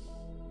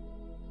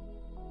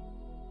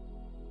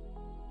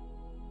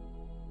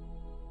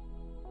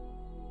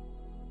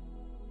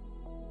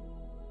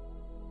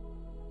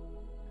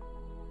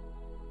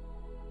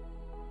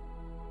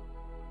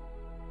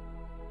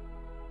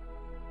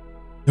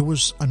 There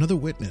was another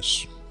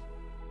witness.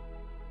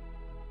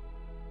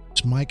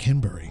 It's Mike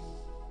Henbury.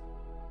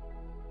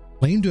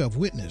 Claimed to have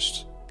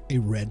witnessed a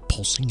red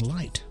pulsing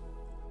light,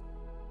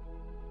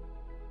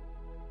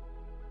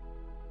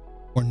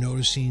 or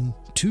noticing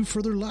two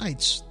further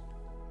lights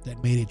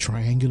that made a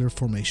triangular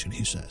formation,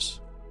 he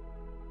says.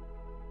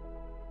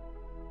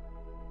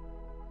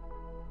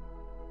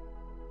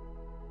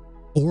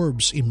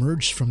 Orbs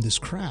emerged from this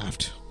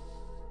craft.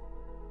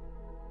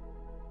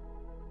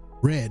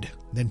 Red,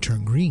 then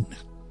turned green.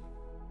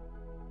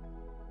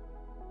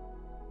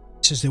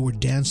 He says they were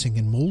dancing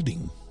and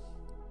molding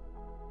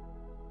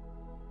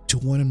to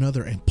one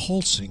another and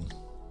pulsing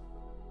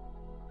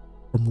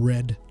from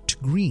red to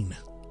green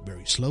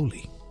very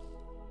slowly.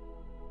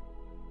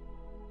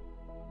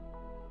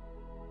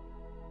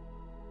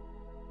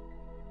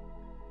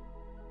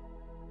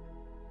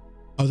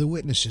 Other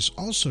witnesses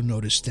also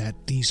noticed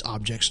that these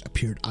objects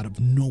appeared out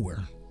of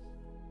nowhere.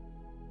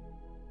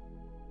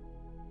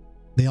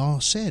 They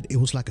all said it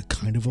was like a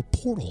kind of a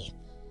portal.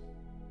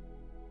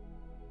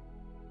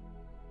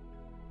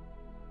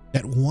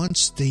 That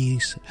once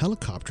these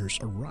helicopters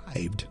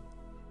arrived,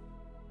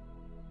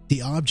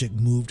 the object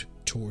moved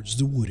towards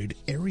the wooded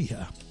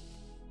area.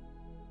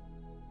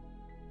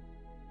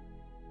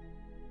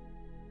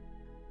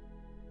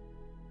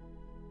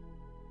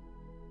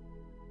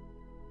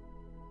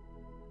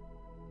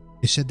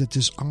 They said that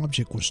this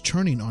object was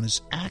turning on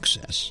its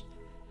axis,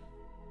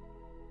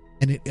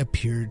 and it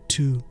appeared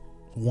to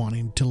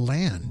wanting to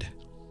land.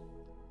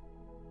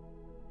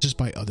 This is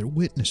by other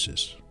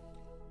witnesses.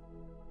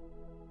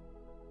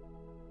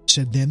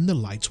 Said then the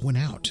lights went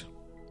out.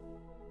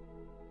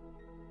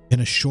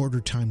 And a shorter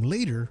time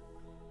later,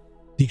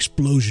 the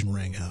explosion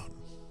rang out.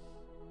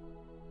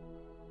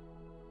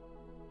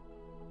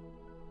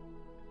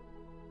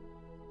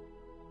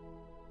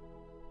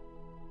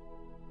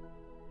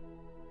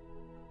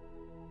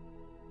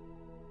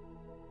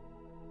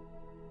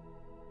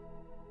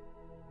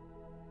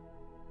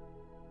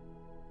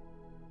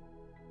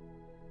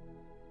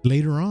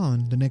 Later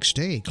on, the next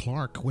day,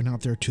 Clark went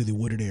out there to the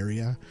wooded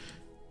area,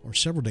 or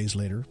several days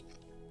later,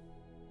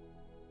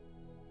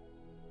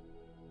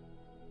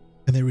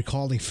 and they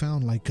recall they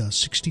found like a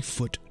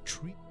 60-foot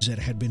tree that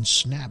had been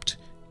snapped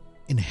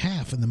in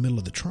half in the middle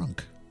of the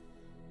trunk.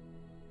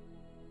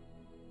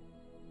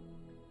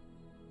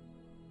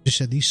 They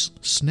said these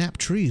snapped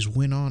trees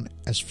went on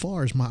as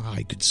far as my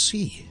eye could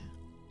see.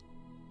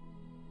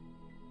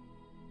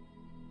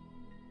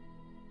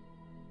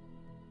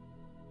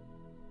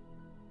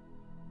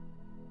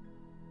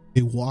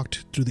 They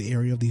walked through the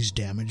area of these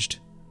damaged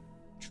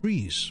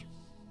trees.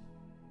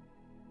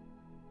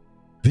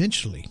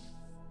 Eventually,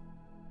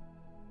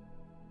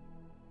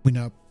 went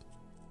up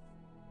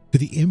to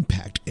the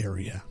impact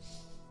area.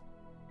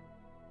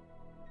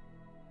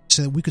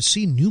 So that we could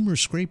see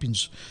numerous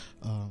scrapings.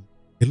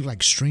 They looked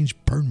like strange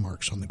burn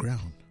marks on the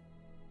ground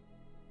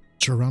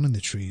surrounding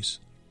the trees.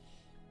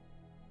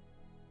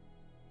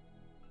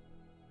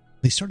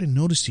 They started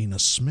noticing a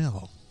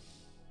smell.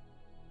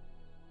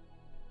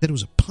 That it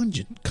was a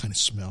pungent kind of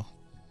smell.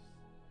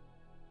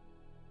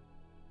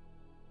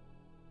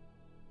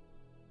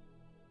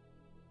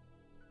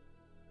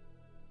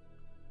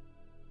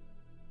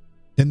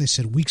 Then they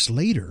said weeks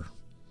later,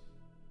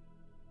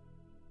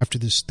 after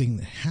this thing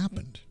that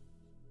happened,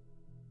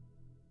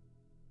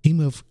 a team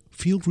of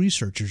field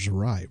researchers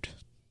arrived,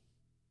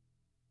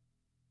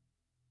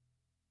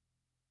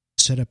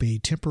 set up a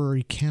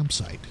temporary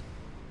campsite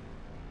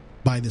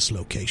by this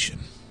location.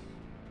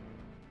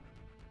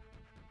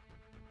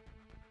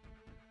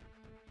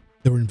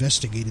 They were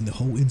investigating the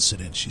whole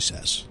incident, she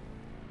says.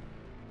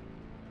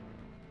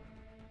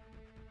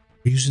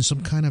 They're using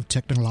some kind of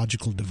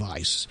technological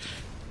device.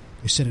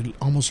 They said it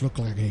almost looked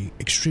like an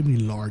extremely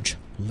large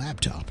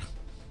laptop.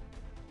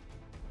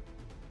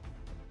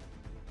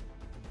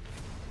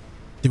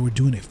 They were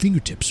doing a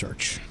fingertip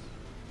search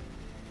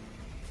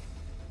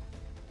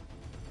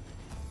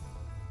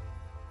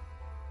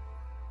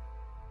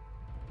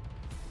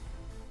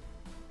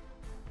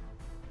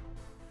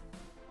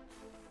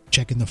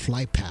checking the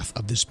flight path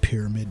of this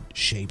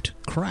pyramid-shaped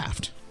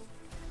craft.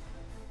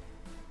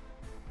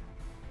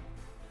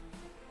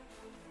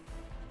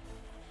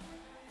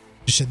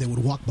 She said they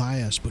would walk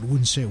by us but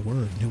wouldn't say a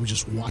word. They would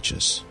just watch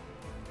us.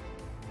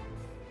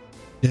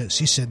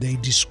 She said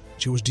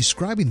she was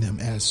describing them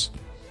as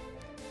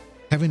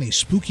having a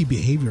spooky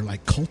behavior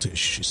like cultish,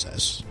 she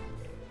says.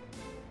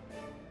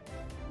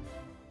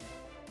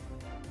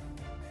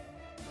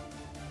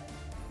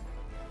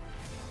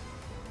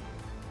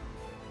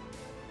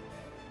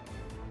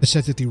 It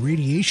said that the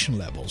radiation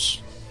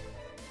levels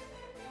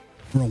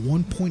were a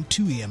 1.2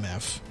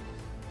 EMF,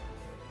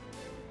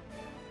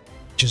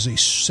 which is a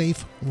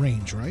safe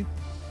range, right?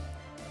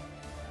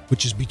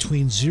 Which is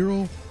between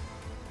 0.2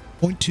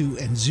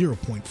 and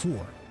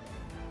 0.4.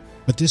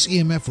 But this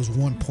EMF was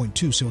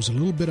 1.2, so it was a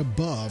little bit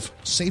above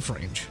safe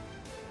range.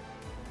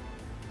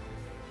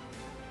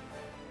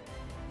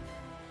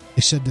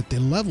 They said that the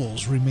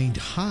levels remained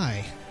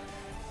high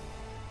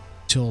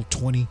till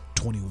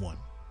 2021.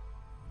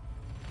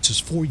 This is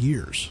 4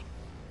 years.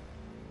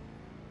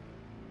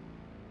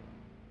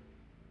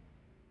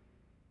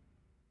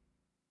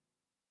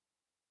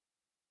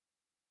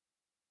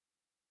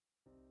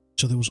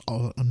 So there was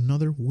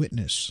another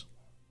witness.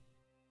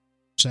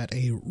 It was at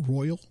a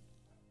Royal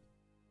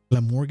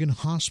Glamorgan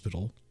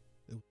Hospital,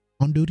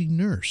 on-duty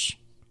nurse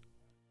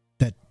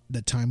at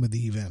the time of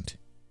the event.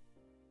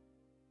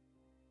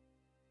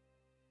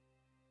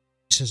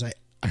 He says,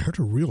 I heard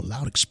a real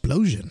loud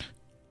explosion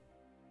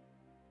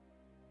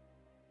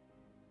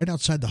right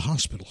outside the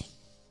hospital.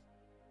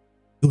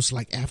 It was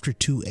like after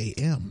 2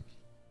 a.m.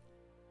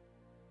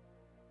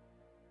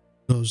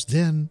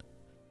 Then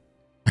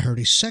I heard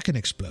a second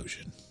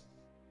explosion,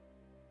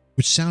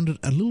 which sounded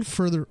a little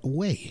further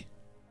away.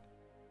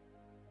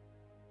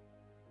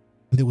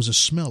 And there was a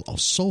smell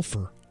of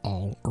sulfur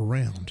all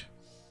around.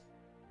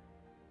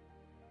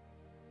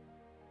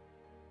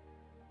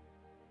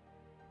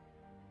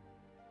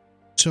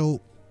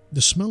 So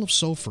the smell of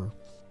sulfur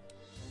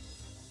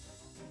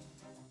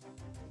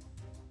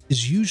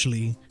is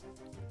usually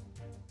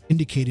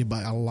indicated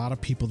by a lot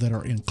of people that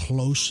are in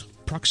close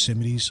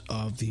proximities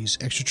of these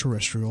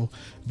extraterrestrial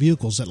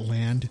vehicles that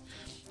land,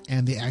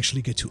 and they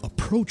actually get to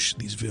approach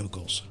these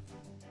vehicles.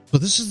 So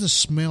this is the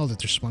smell that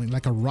they're smelling,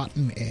 like a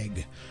rotten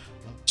egg,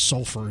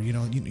 sulfur. You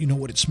know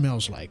what it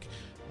smells like.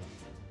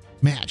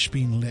 Match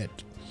being lit.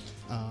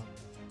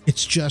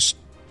 It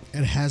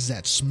has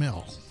that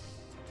smell.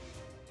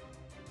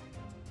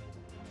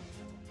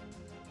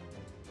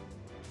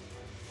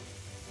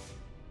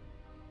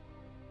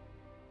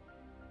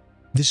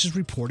 This is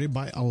reported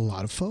by a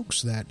lot of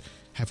folks that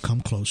have come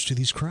close to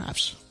these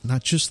crafts,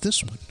 not just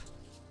this one.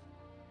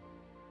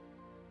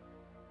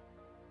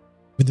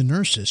 With the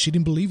nurse says she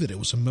didn't believe that it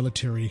was a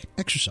military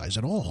exercise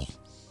at all,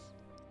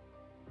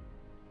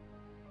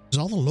 because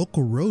all the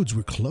local roads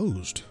were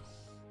closed.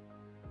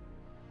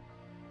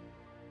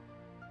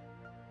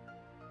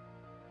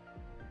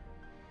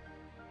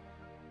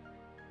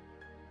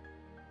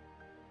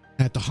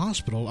 At the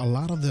hospital, a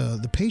lot of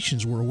the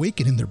patients were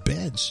awakened in their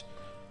beds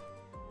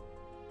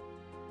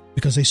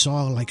because they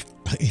saw like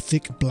a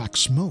thick black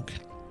smoke.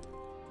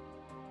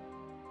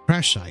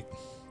 Crash site.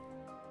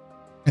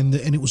 And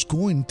it was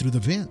going through the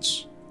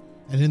vents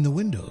and in the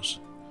windows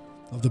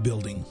of the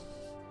building.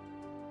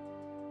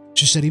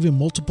 She said even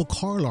multiple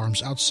car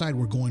alarms outside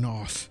were going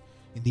off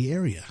in the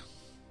area.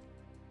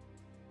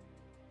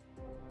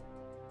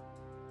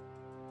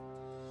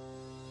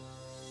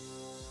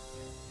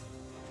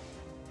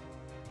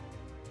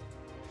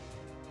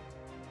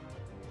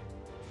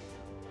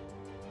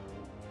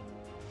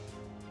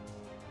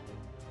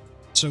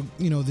 So,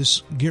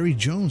 this Gary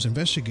Jones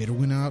investigator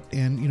went out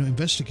and,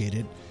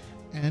 investigated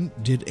and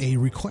did a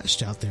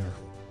request out there.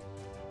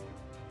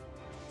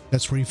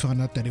 That's where he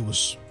found out that it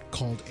was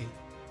called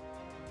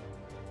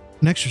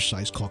an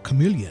exercise called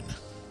Chameleon.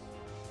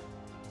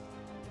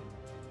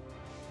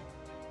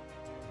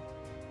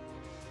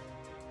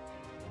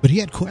 But he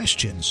had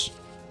questions.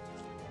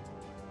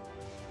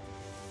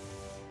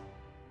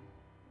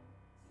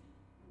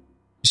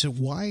 He said,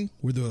 why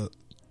were the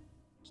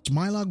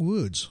Smilog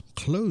Woods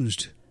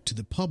closed to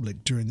the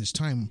public during this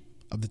time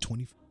of the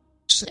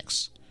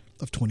 26th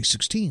of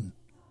 2016?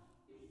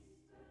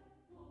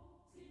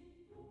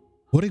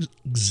 What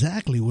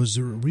exactly was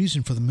the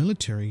reason for the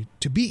military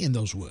to be in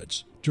those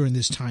woods during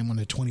this time on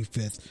the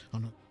 25th,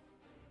 on the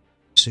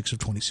 6th of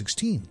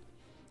 2016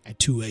 at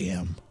 2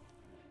 a.m.?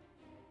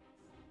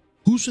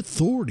 Whose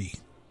authority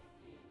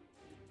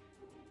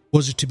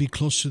was it to be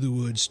close to the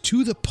woods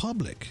to the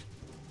public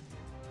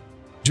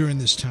during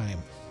this time?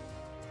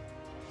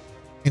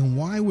 And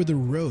why were the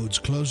roads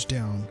closed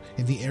down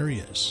in the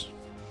areas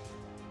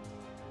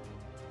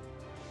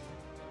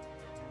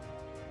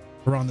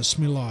around the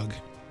Smilog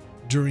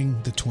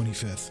during the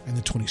 25th and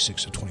the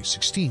 26th of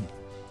 2016?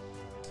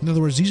 In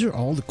other words, these are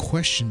all the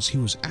questions he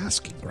was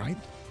asking, right?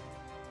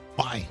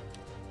 Why?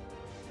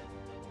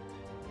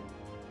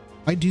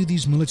 Why do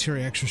these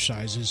military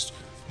exercises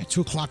at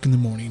 2 o'clock in the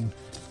morning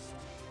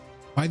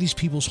by these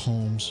people's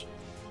homes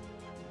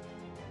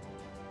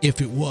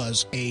if it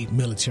was a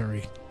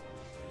military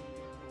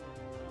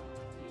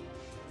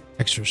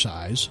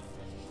exercise.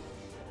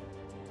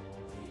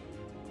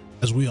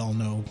 As we all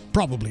know,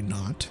 probably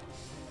not.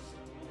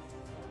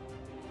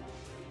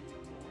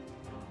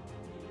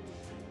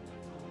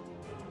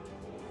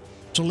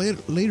 So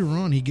later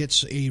on, he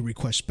gets a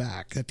request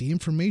back that the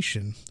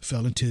information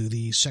fell into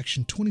the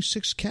Section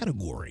 26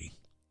 category,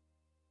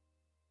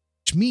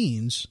 which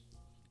means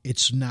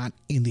it's not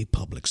in the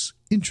public's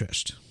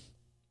interest.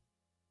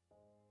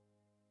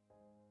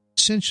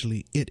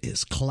 Essentially, it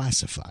is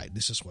classified.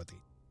 This is what the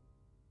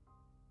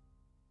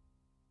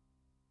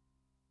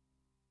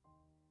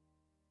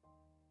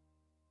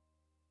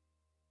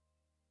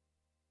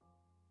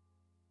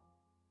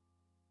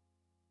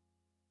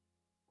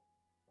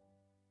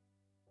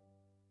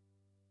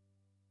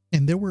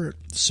And there were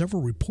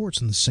several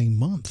reports in the same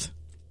month,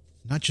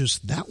 not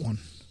just that one.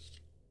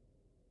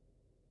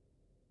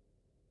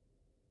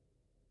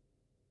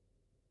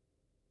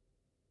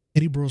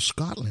 Edinburgh,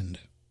 Scotland.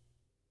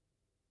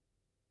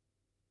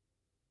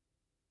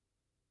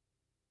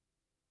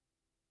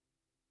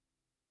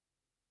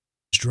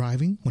 He was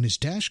driving when his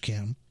dash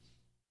cam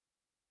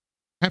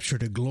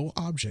captured a glow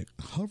object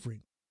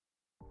hovering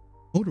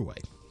motorway.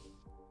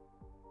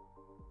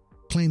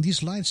 Claimed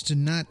these lights did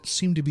not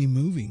seem to be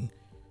moving.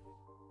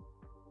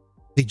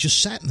 They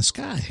just sat in the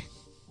sky.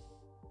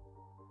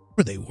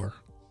 Where they were.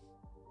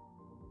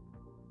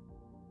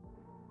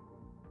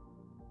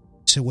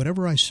 He said,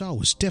 whatever I saw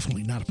was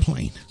definitely not a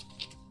plane.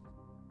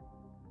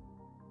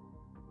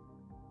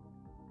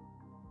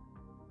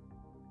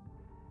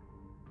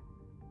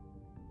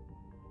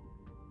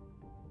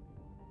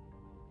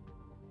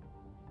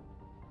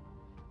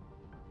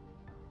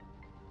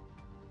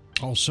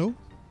 Also, in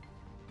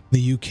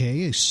the UK,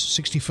 a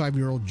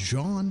 65-year-old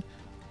John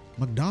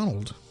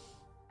MacDonald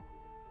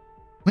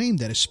claimed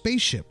that a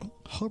spaceship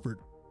hovered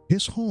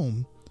his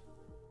home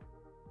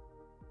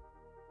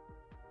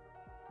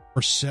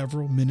for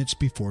several minutes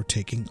before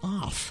taking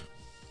off.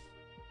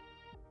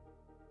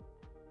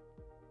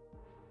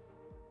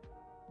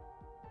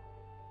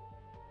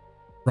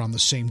 Around the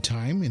same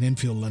time, in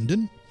Enfield,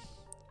 London,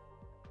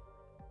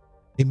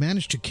 they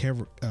managed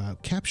to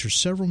capture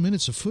several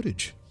minutes of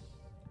footage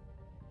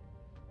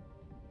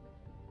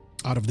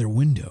out of their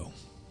window.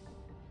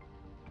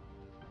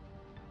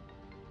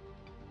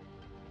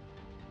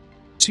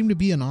 It seemed to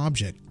be an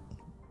object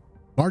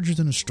larger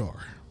than a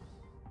star.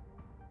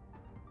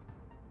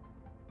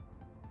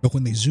 But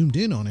when they zoomed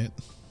in on it,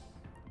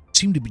 it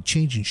seemed to be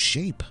changing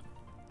shape.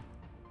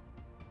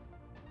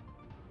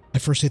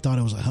 At first they thought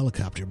it was a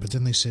helicopter, but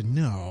then they said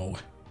no.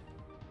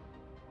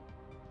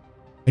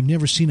 I'd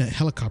never seen a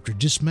helicopter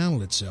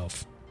dismantle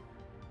itself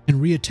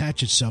and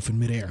reattach itself in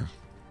midair.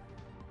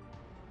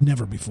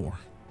 Never before.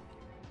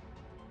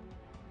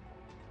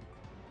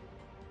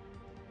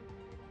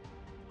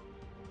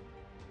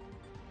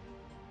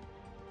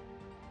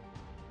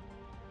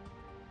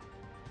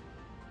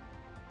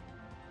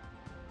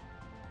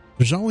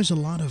 There's always a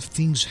lot of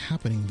things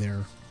happening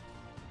there,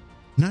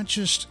 not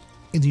just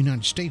in the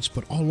United States,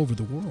 but all over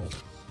the world,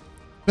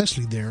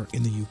 especially there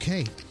in the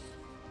UK.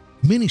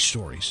 Many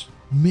stories,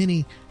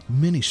 many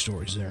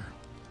stories there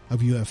of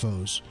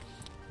UFOs,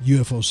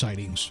 UFO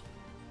sightings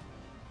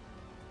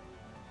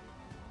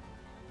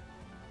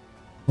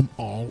from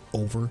all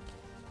over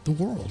the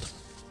world.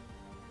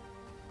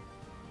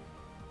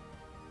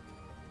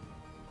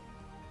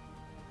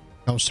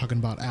 I was talking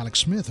about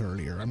Alex Smith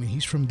earlier. I mean,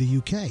 he's from the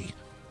UK.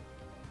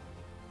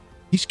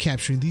 He's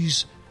capturing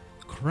these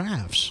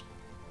crafts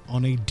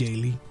on a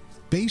daily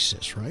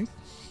basis, right?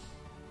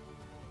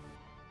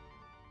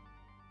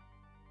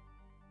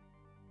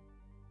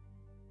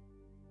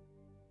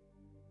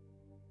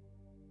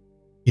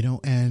 You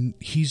know, and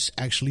he's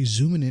actually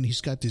zooming in. He's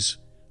got this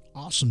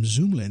awesome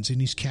zoom lens, and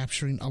he's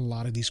capturing a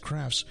lot of these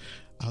crafts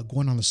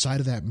going on the side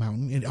of that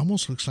mountain. It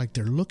almost looks like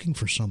they're looking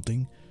for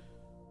something,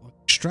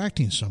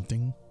 extracting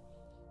something.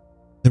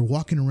 They're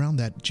walking around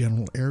that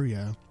general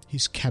area.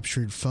 He's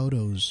captured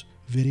photos,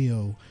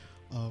 video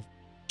of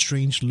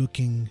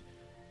strange-looking,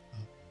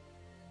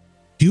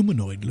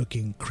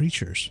 humanoid-looking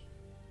creatures,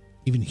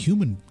 even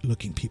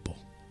human-looking people,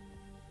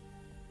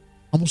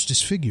 almost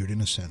disfigured in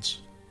a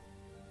sense.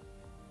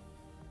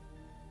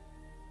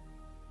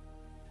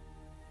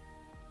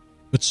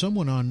 But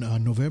someone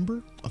on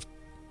November of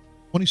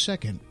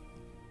 22nd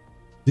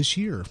this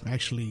year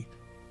actually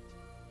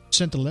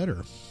sent a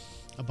letter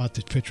about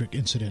the Pittrick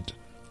incident.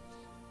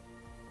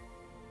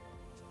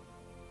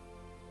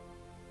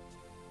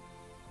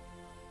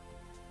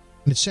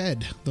 And it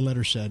said, the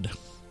letter said,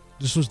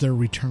 this was their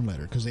return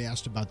letter because they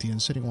asked about the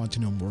incident, wanted to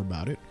know more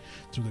about it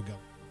through the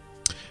government.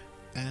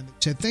 And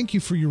it said, thank you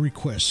for your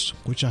requests,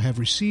 which I have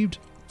received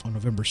on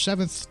November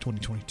 7th,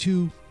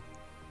 2022.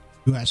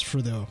 You asked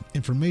for the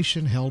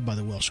information held by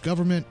the Welsh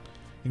government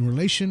in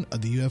relation to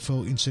the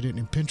UFO incident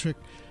in Pittrick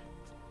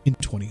in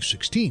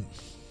 2016.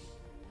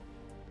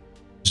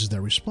 This is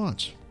their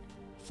response.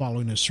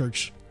 Following a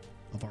search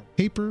of our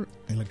paper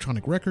and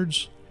electronic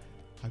records,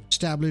 I've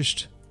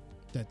established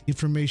that the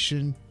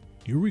information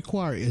you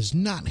require is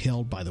not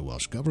held by the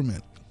Welsh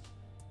government.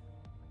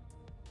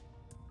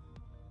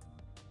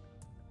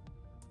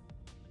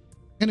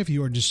 And if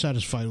you are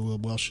dissatisfied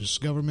with the Welsh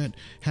government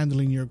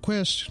handling your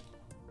request,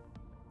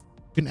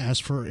 you can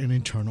ask for an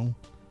internal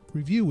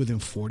review within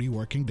 40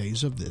 working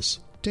days of this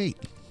date.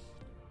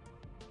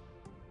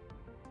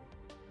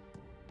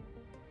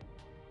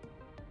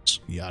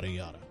 Yada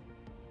yada.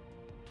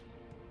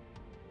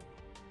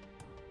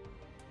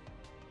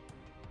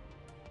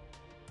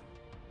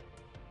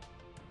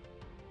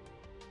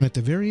 At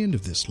the very end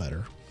of this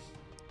letter,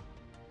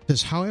 it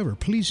says, however,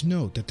 please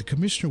note that the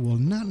Commissioner will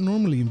not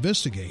normally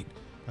investigate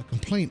a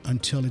complaint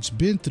until it's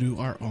been through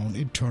our own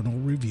internal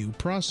review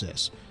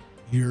process.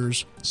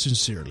 Yours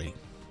sincerely.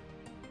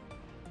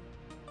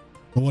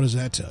 Well, what does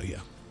that tell you?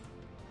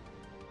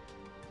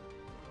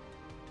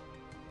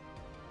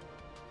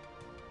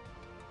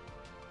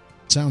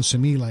 It sounds to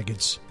me like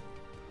it's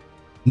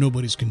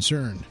nobody's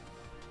concern.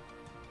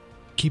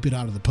 Keep it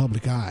out of the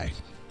public eye.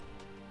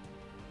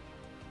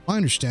 My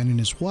understanding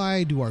is,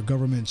 why do our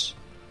governments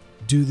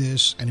do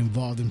this and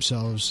involve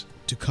themselves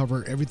to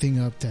cover everything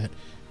up that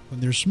when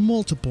there's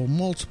multiple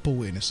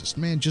witnesses?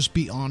 Man, just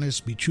be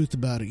honest, be truth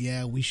about it.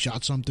 Yeah, we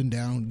shot something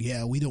down.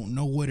 Yeah, we don't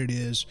know what it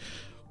is.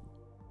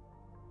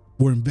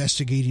 We're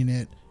investigating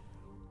it.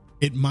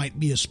 It might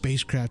be a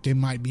spacecraft. It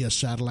might be a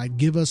satellite.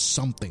 Give us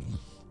something.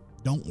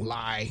 Don't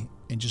lie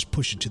and just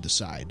push it to the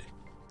side.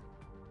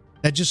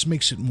 That just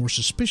makes it more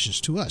suspicious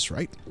to us,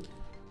 right?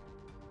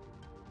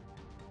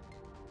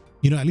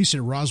 You know, at least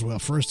at Roswell,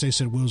 first they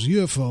said, well, it was a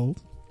UFO.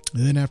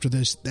 And then after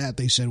that,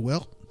 they said,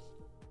 well,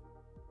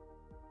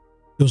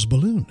 it was a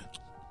balloon.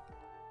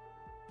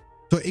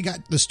 So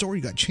the story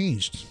got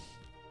changed.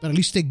 But at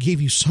least they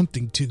gave you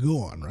something to go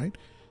on, right?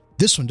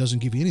 This one doesn't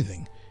give you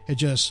anything. It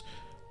just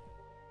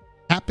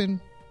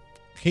happened,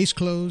 case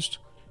closed,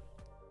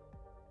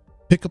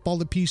 pick up all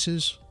the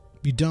pieces,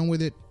 be done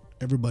with it,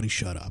 everybody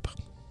shut up.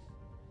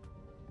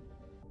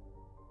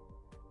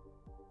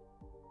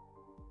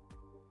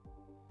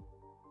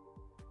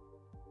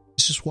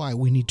 This is why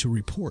we need to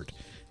report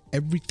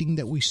everything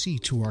that we see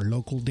to our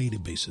local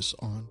databases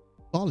on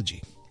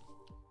ufology.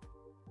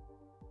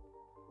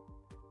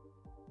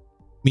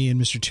 Me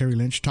and Mr. Terry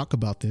Lynch talk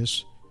about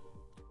this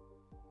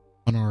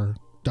on our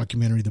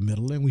documentary, The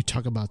Middle, and we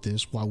talk about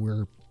this while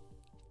we're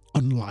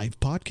on live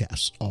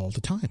podcasts all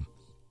the time.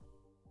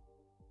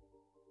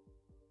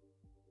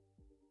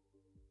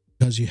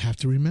 Because you have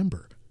to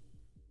remember,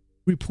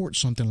 report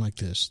something like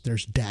this,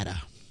 there's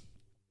data.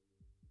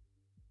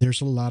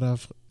 There's a lot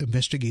of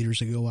investigators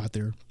that go out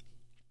there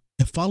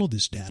and follow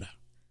this data.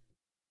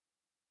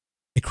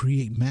 They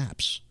create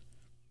maps.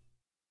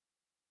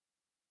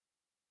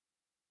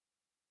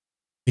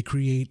 They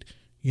create,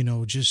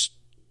 just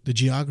the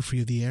geography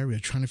of the area,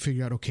 trying to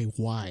figure out, okay,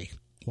 why?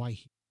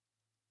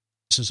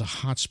 This is a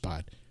hot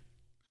spot.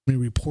 How many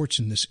reports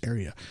in this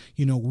area?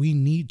 We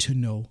need to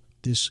know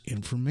this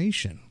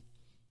information.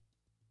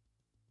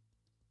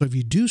 So if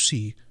you do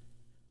see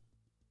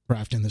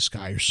craft in the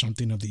sky or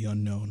something of the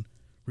unknown,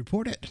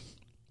 report it.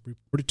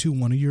 Report it to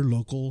one of your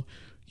local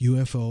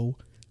UFO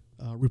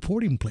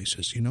reporting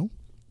places,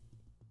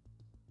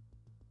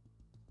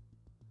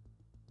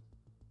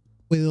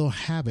 They'll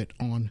have it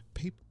on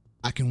paper,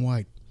 black and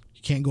white.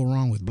 You can't go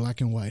wrong with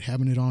black and white,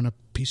 having it on a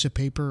piece of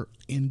paper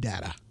in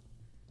data.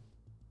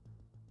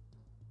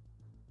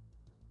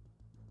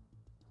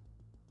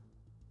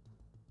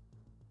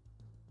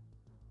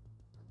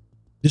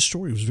 This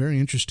story was very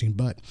interesting,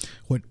 but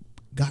what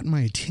got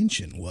my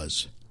attention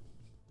was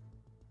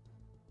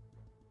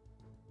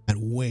that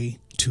way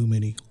too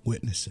many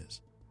witnesses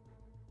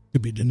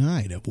could be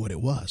denied of what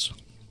it was.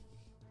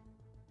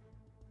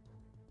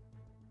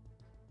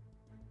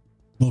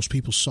 Most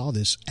people saw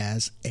this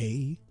as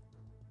a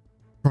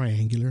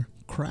triangular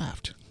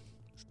craft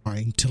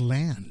trying to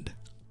land.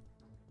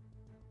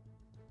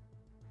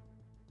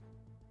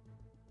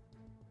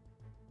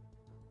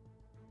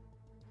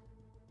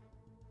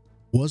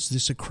 Was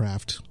this a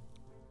craft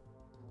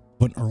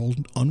of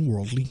an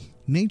unworldly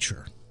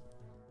nature?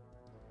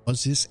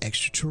 Was this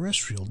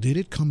extraterrestrial? Did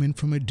it come in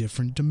from a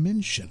different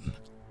dimension?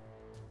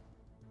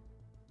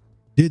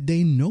 Did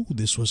they know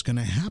this was going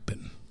to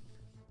happen?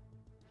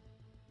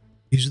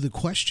 These are the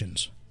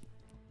questions.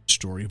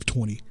 Story of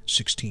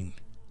 2016.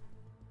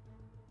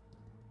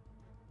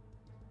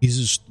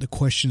 These are the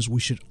questions we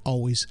should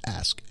always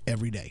ask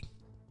every day.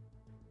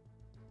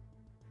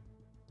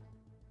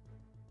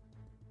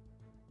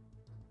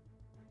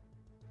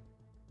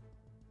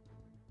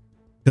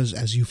 Because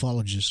as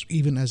ufologists,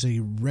 even as a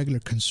regular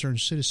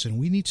concerned citizen,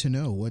 we need to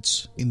know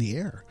what's in the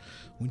air.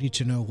 We need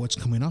to know what's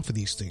coming off of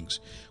these things.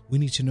 We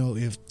need to know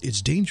if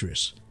it's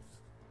dangerous.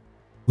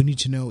 We need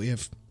to know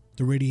if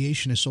the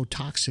radiation is so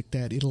toxic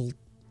that it'll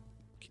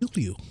kill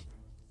you,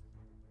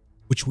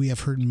 which we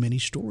have heard in many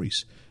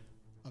stories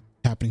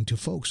happening to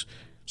folks,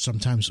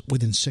 sometimes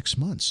within 6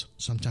 months,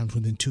 sometimes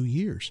within 2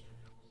 years.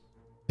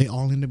 They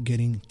all end up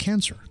getting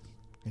cancer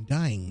and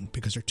dying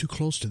because they're too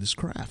close to this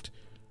craft,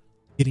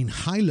 getting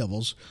high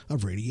levels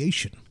of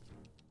radiation.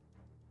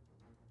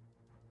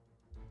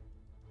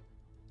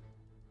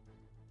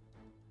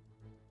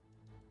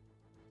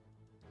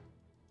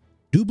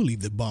 do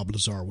believe that Bob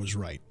Lazar was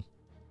right,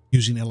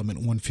 using element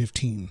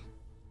 115,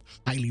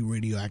 highly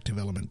radioactive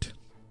element.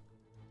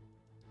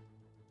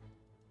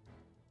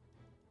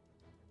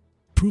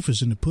 Proof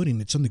is in the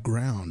pudding. It's on the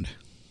ground.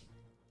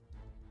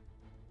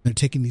 They're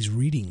taking these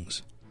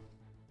readings.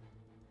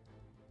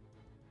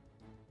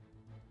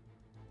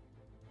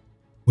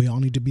 We all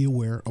need to be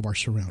aware of our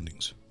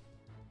surroundings.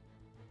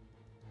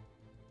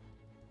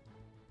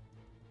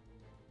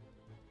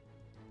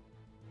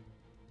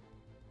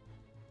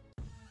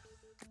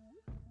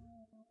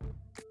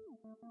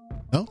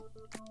 Well,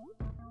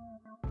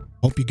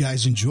 hope you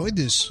guys enjoyed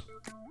this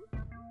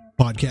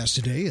podcast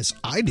today, as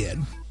I did.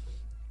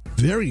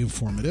 Very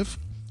informative.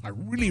 I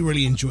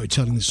really enjoyed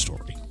telling this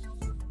story.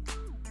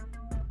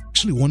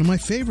 Actually, one of my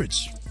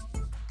favorites.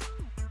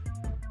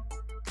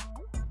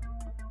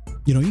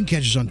 You know, you can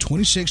catch us on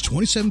 26,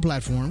 27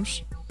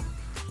 platforms.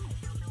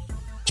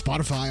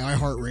 Spotify,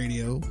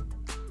 iHeartRadio.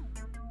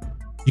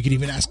 You can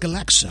even ask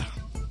Alexa.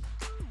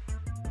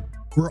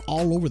 We're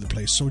all over the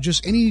place. So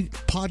just any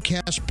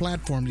podcast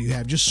platform that you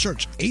have, just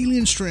search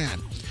Alien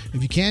Strand.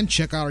 If you can,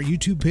 check out our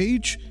YouTube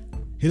page.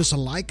 Hit us a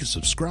like and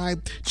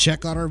subscribe.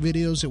 Check out our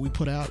videos that we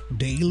put out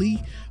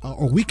daily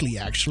or weekly,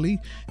 actually.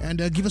 And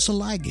give us a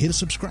like. Hit a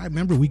subscribe.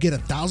 Remember, we get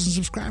 1,000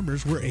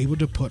 subscribers. We're able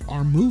to put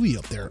our movie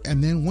up there.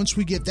 And then once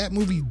we get that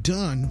movie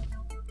done,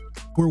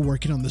 we're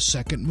working on the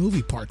second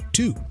movie, part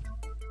 2.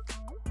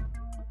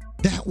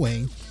 That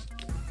way,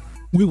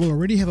 we will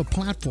already have a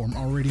platform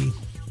already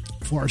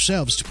for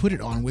ourselves to put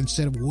it on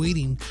instead of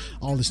waiting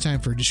all this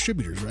time for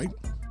distributors, right?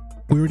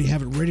 We already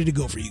have it ready to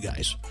go for you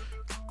guys.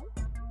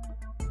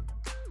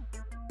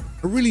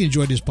 I really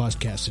enjoyed this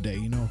podcast today.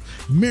 You know,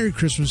 Merry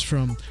Christmas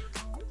from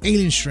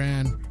Alien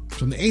Strand,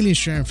 from the Alien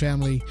Strand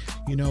family.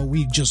 You know,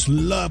 we just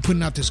love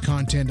putting out this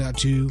content out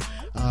to you.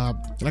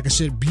 Like I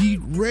said, be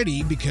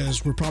ready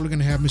because we're probably going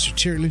to have Mr.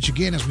 Terry Lynch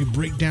again as we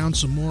break down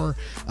some more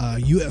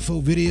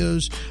UFO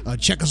videos.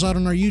 Check us out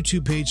on our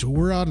YouTube page. So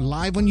we're out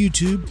live on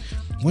YouTube.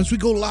 Once we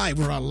go live,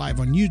 we're out live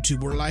on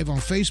YouTube. We're live on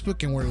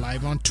Facebook and we're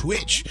live on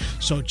Twitch.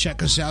 So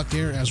check us out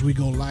there as we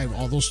go live,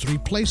 all those 3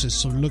 places.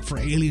 So look for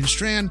Alien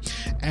Strand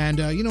and,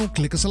 you know,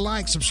 click us a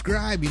like,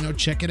 subscribe, you know,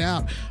 check it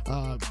out.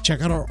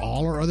 Check out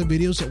all our other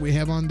videos that we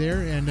have on there.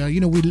 And, you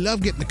know, we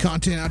love getting the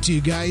content out to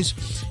you guys,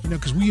 you know,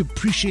 because we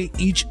appreciate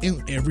each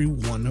and every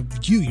one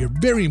of you. You're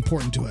very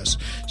important to us.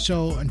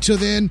 So until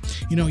then,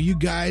 you know, you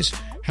guys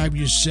have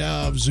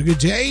yourselves a good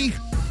day.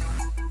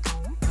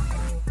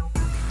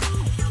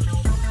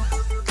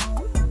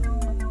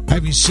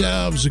 Have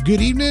yourselves a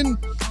good evening.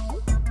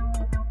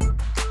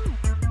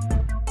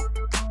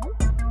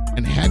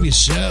 And have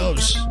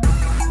yourselves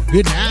a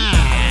good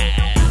night.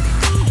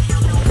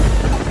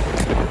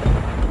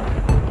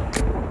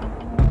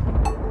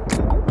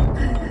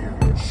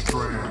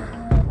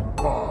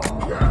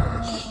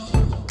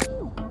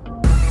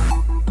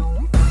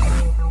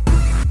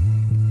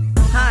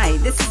 Hi,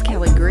 this is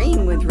Kelly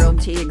Green with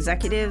Realty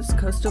Executives,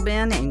 Coastal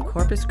Bend in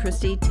Corpus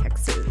Christi,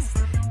 Texas.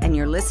 And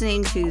you're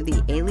listening to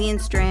the Alien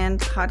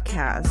Strand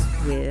podcast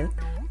with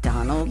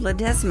Donald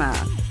Ledesma.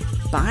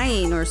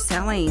 Buying or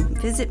selling,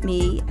 visit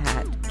me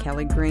at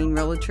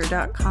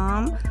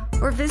kellygreenrealtor.com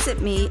or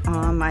visit me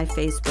on my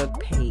Facebook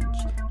page,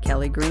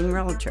 Kelly Green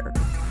Realtor.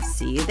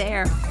 See you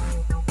there.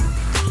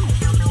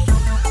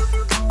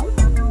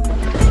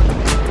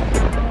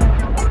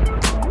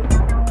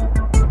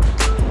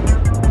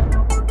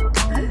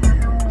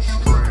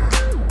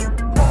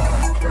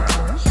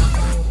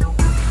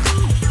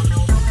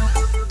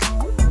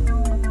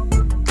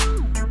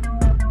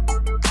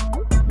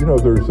 You know,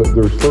 there's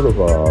sort of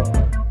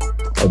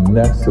a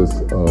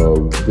nexus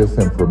of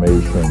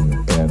disinformation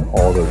and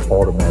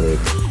automatic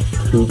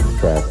truth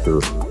factor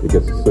that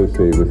gets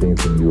associated with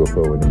anything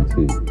UFO and ET.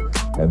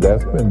 And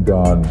that's been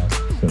done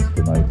since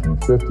the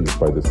 1950s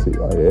by the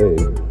CIA,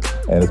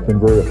 and it's been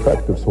very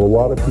effective. So a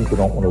lot of people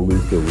don't want to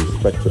lose their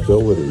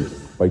respectability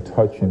by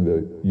touching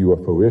the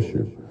UFO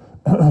issue.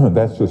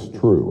 That's just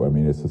true. I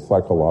mean, it's a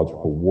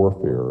psychological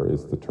warfare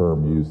is the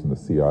term used in the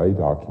CIA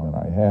document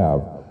I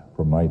have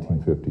from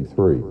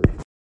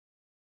 1953.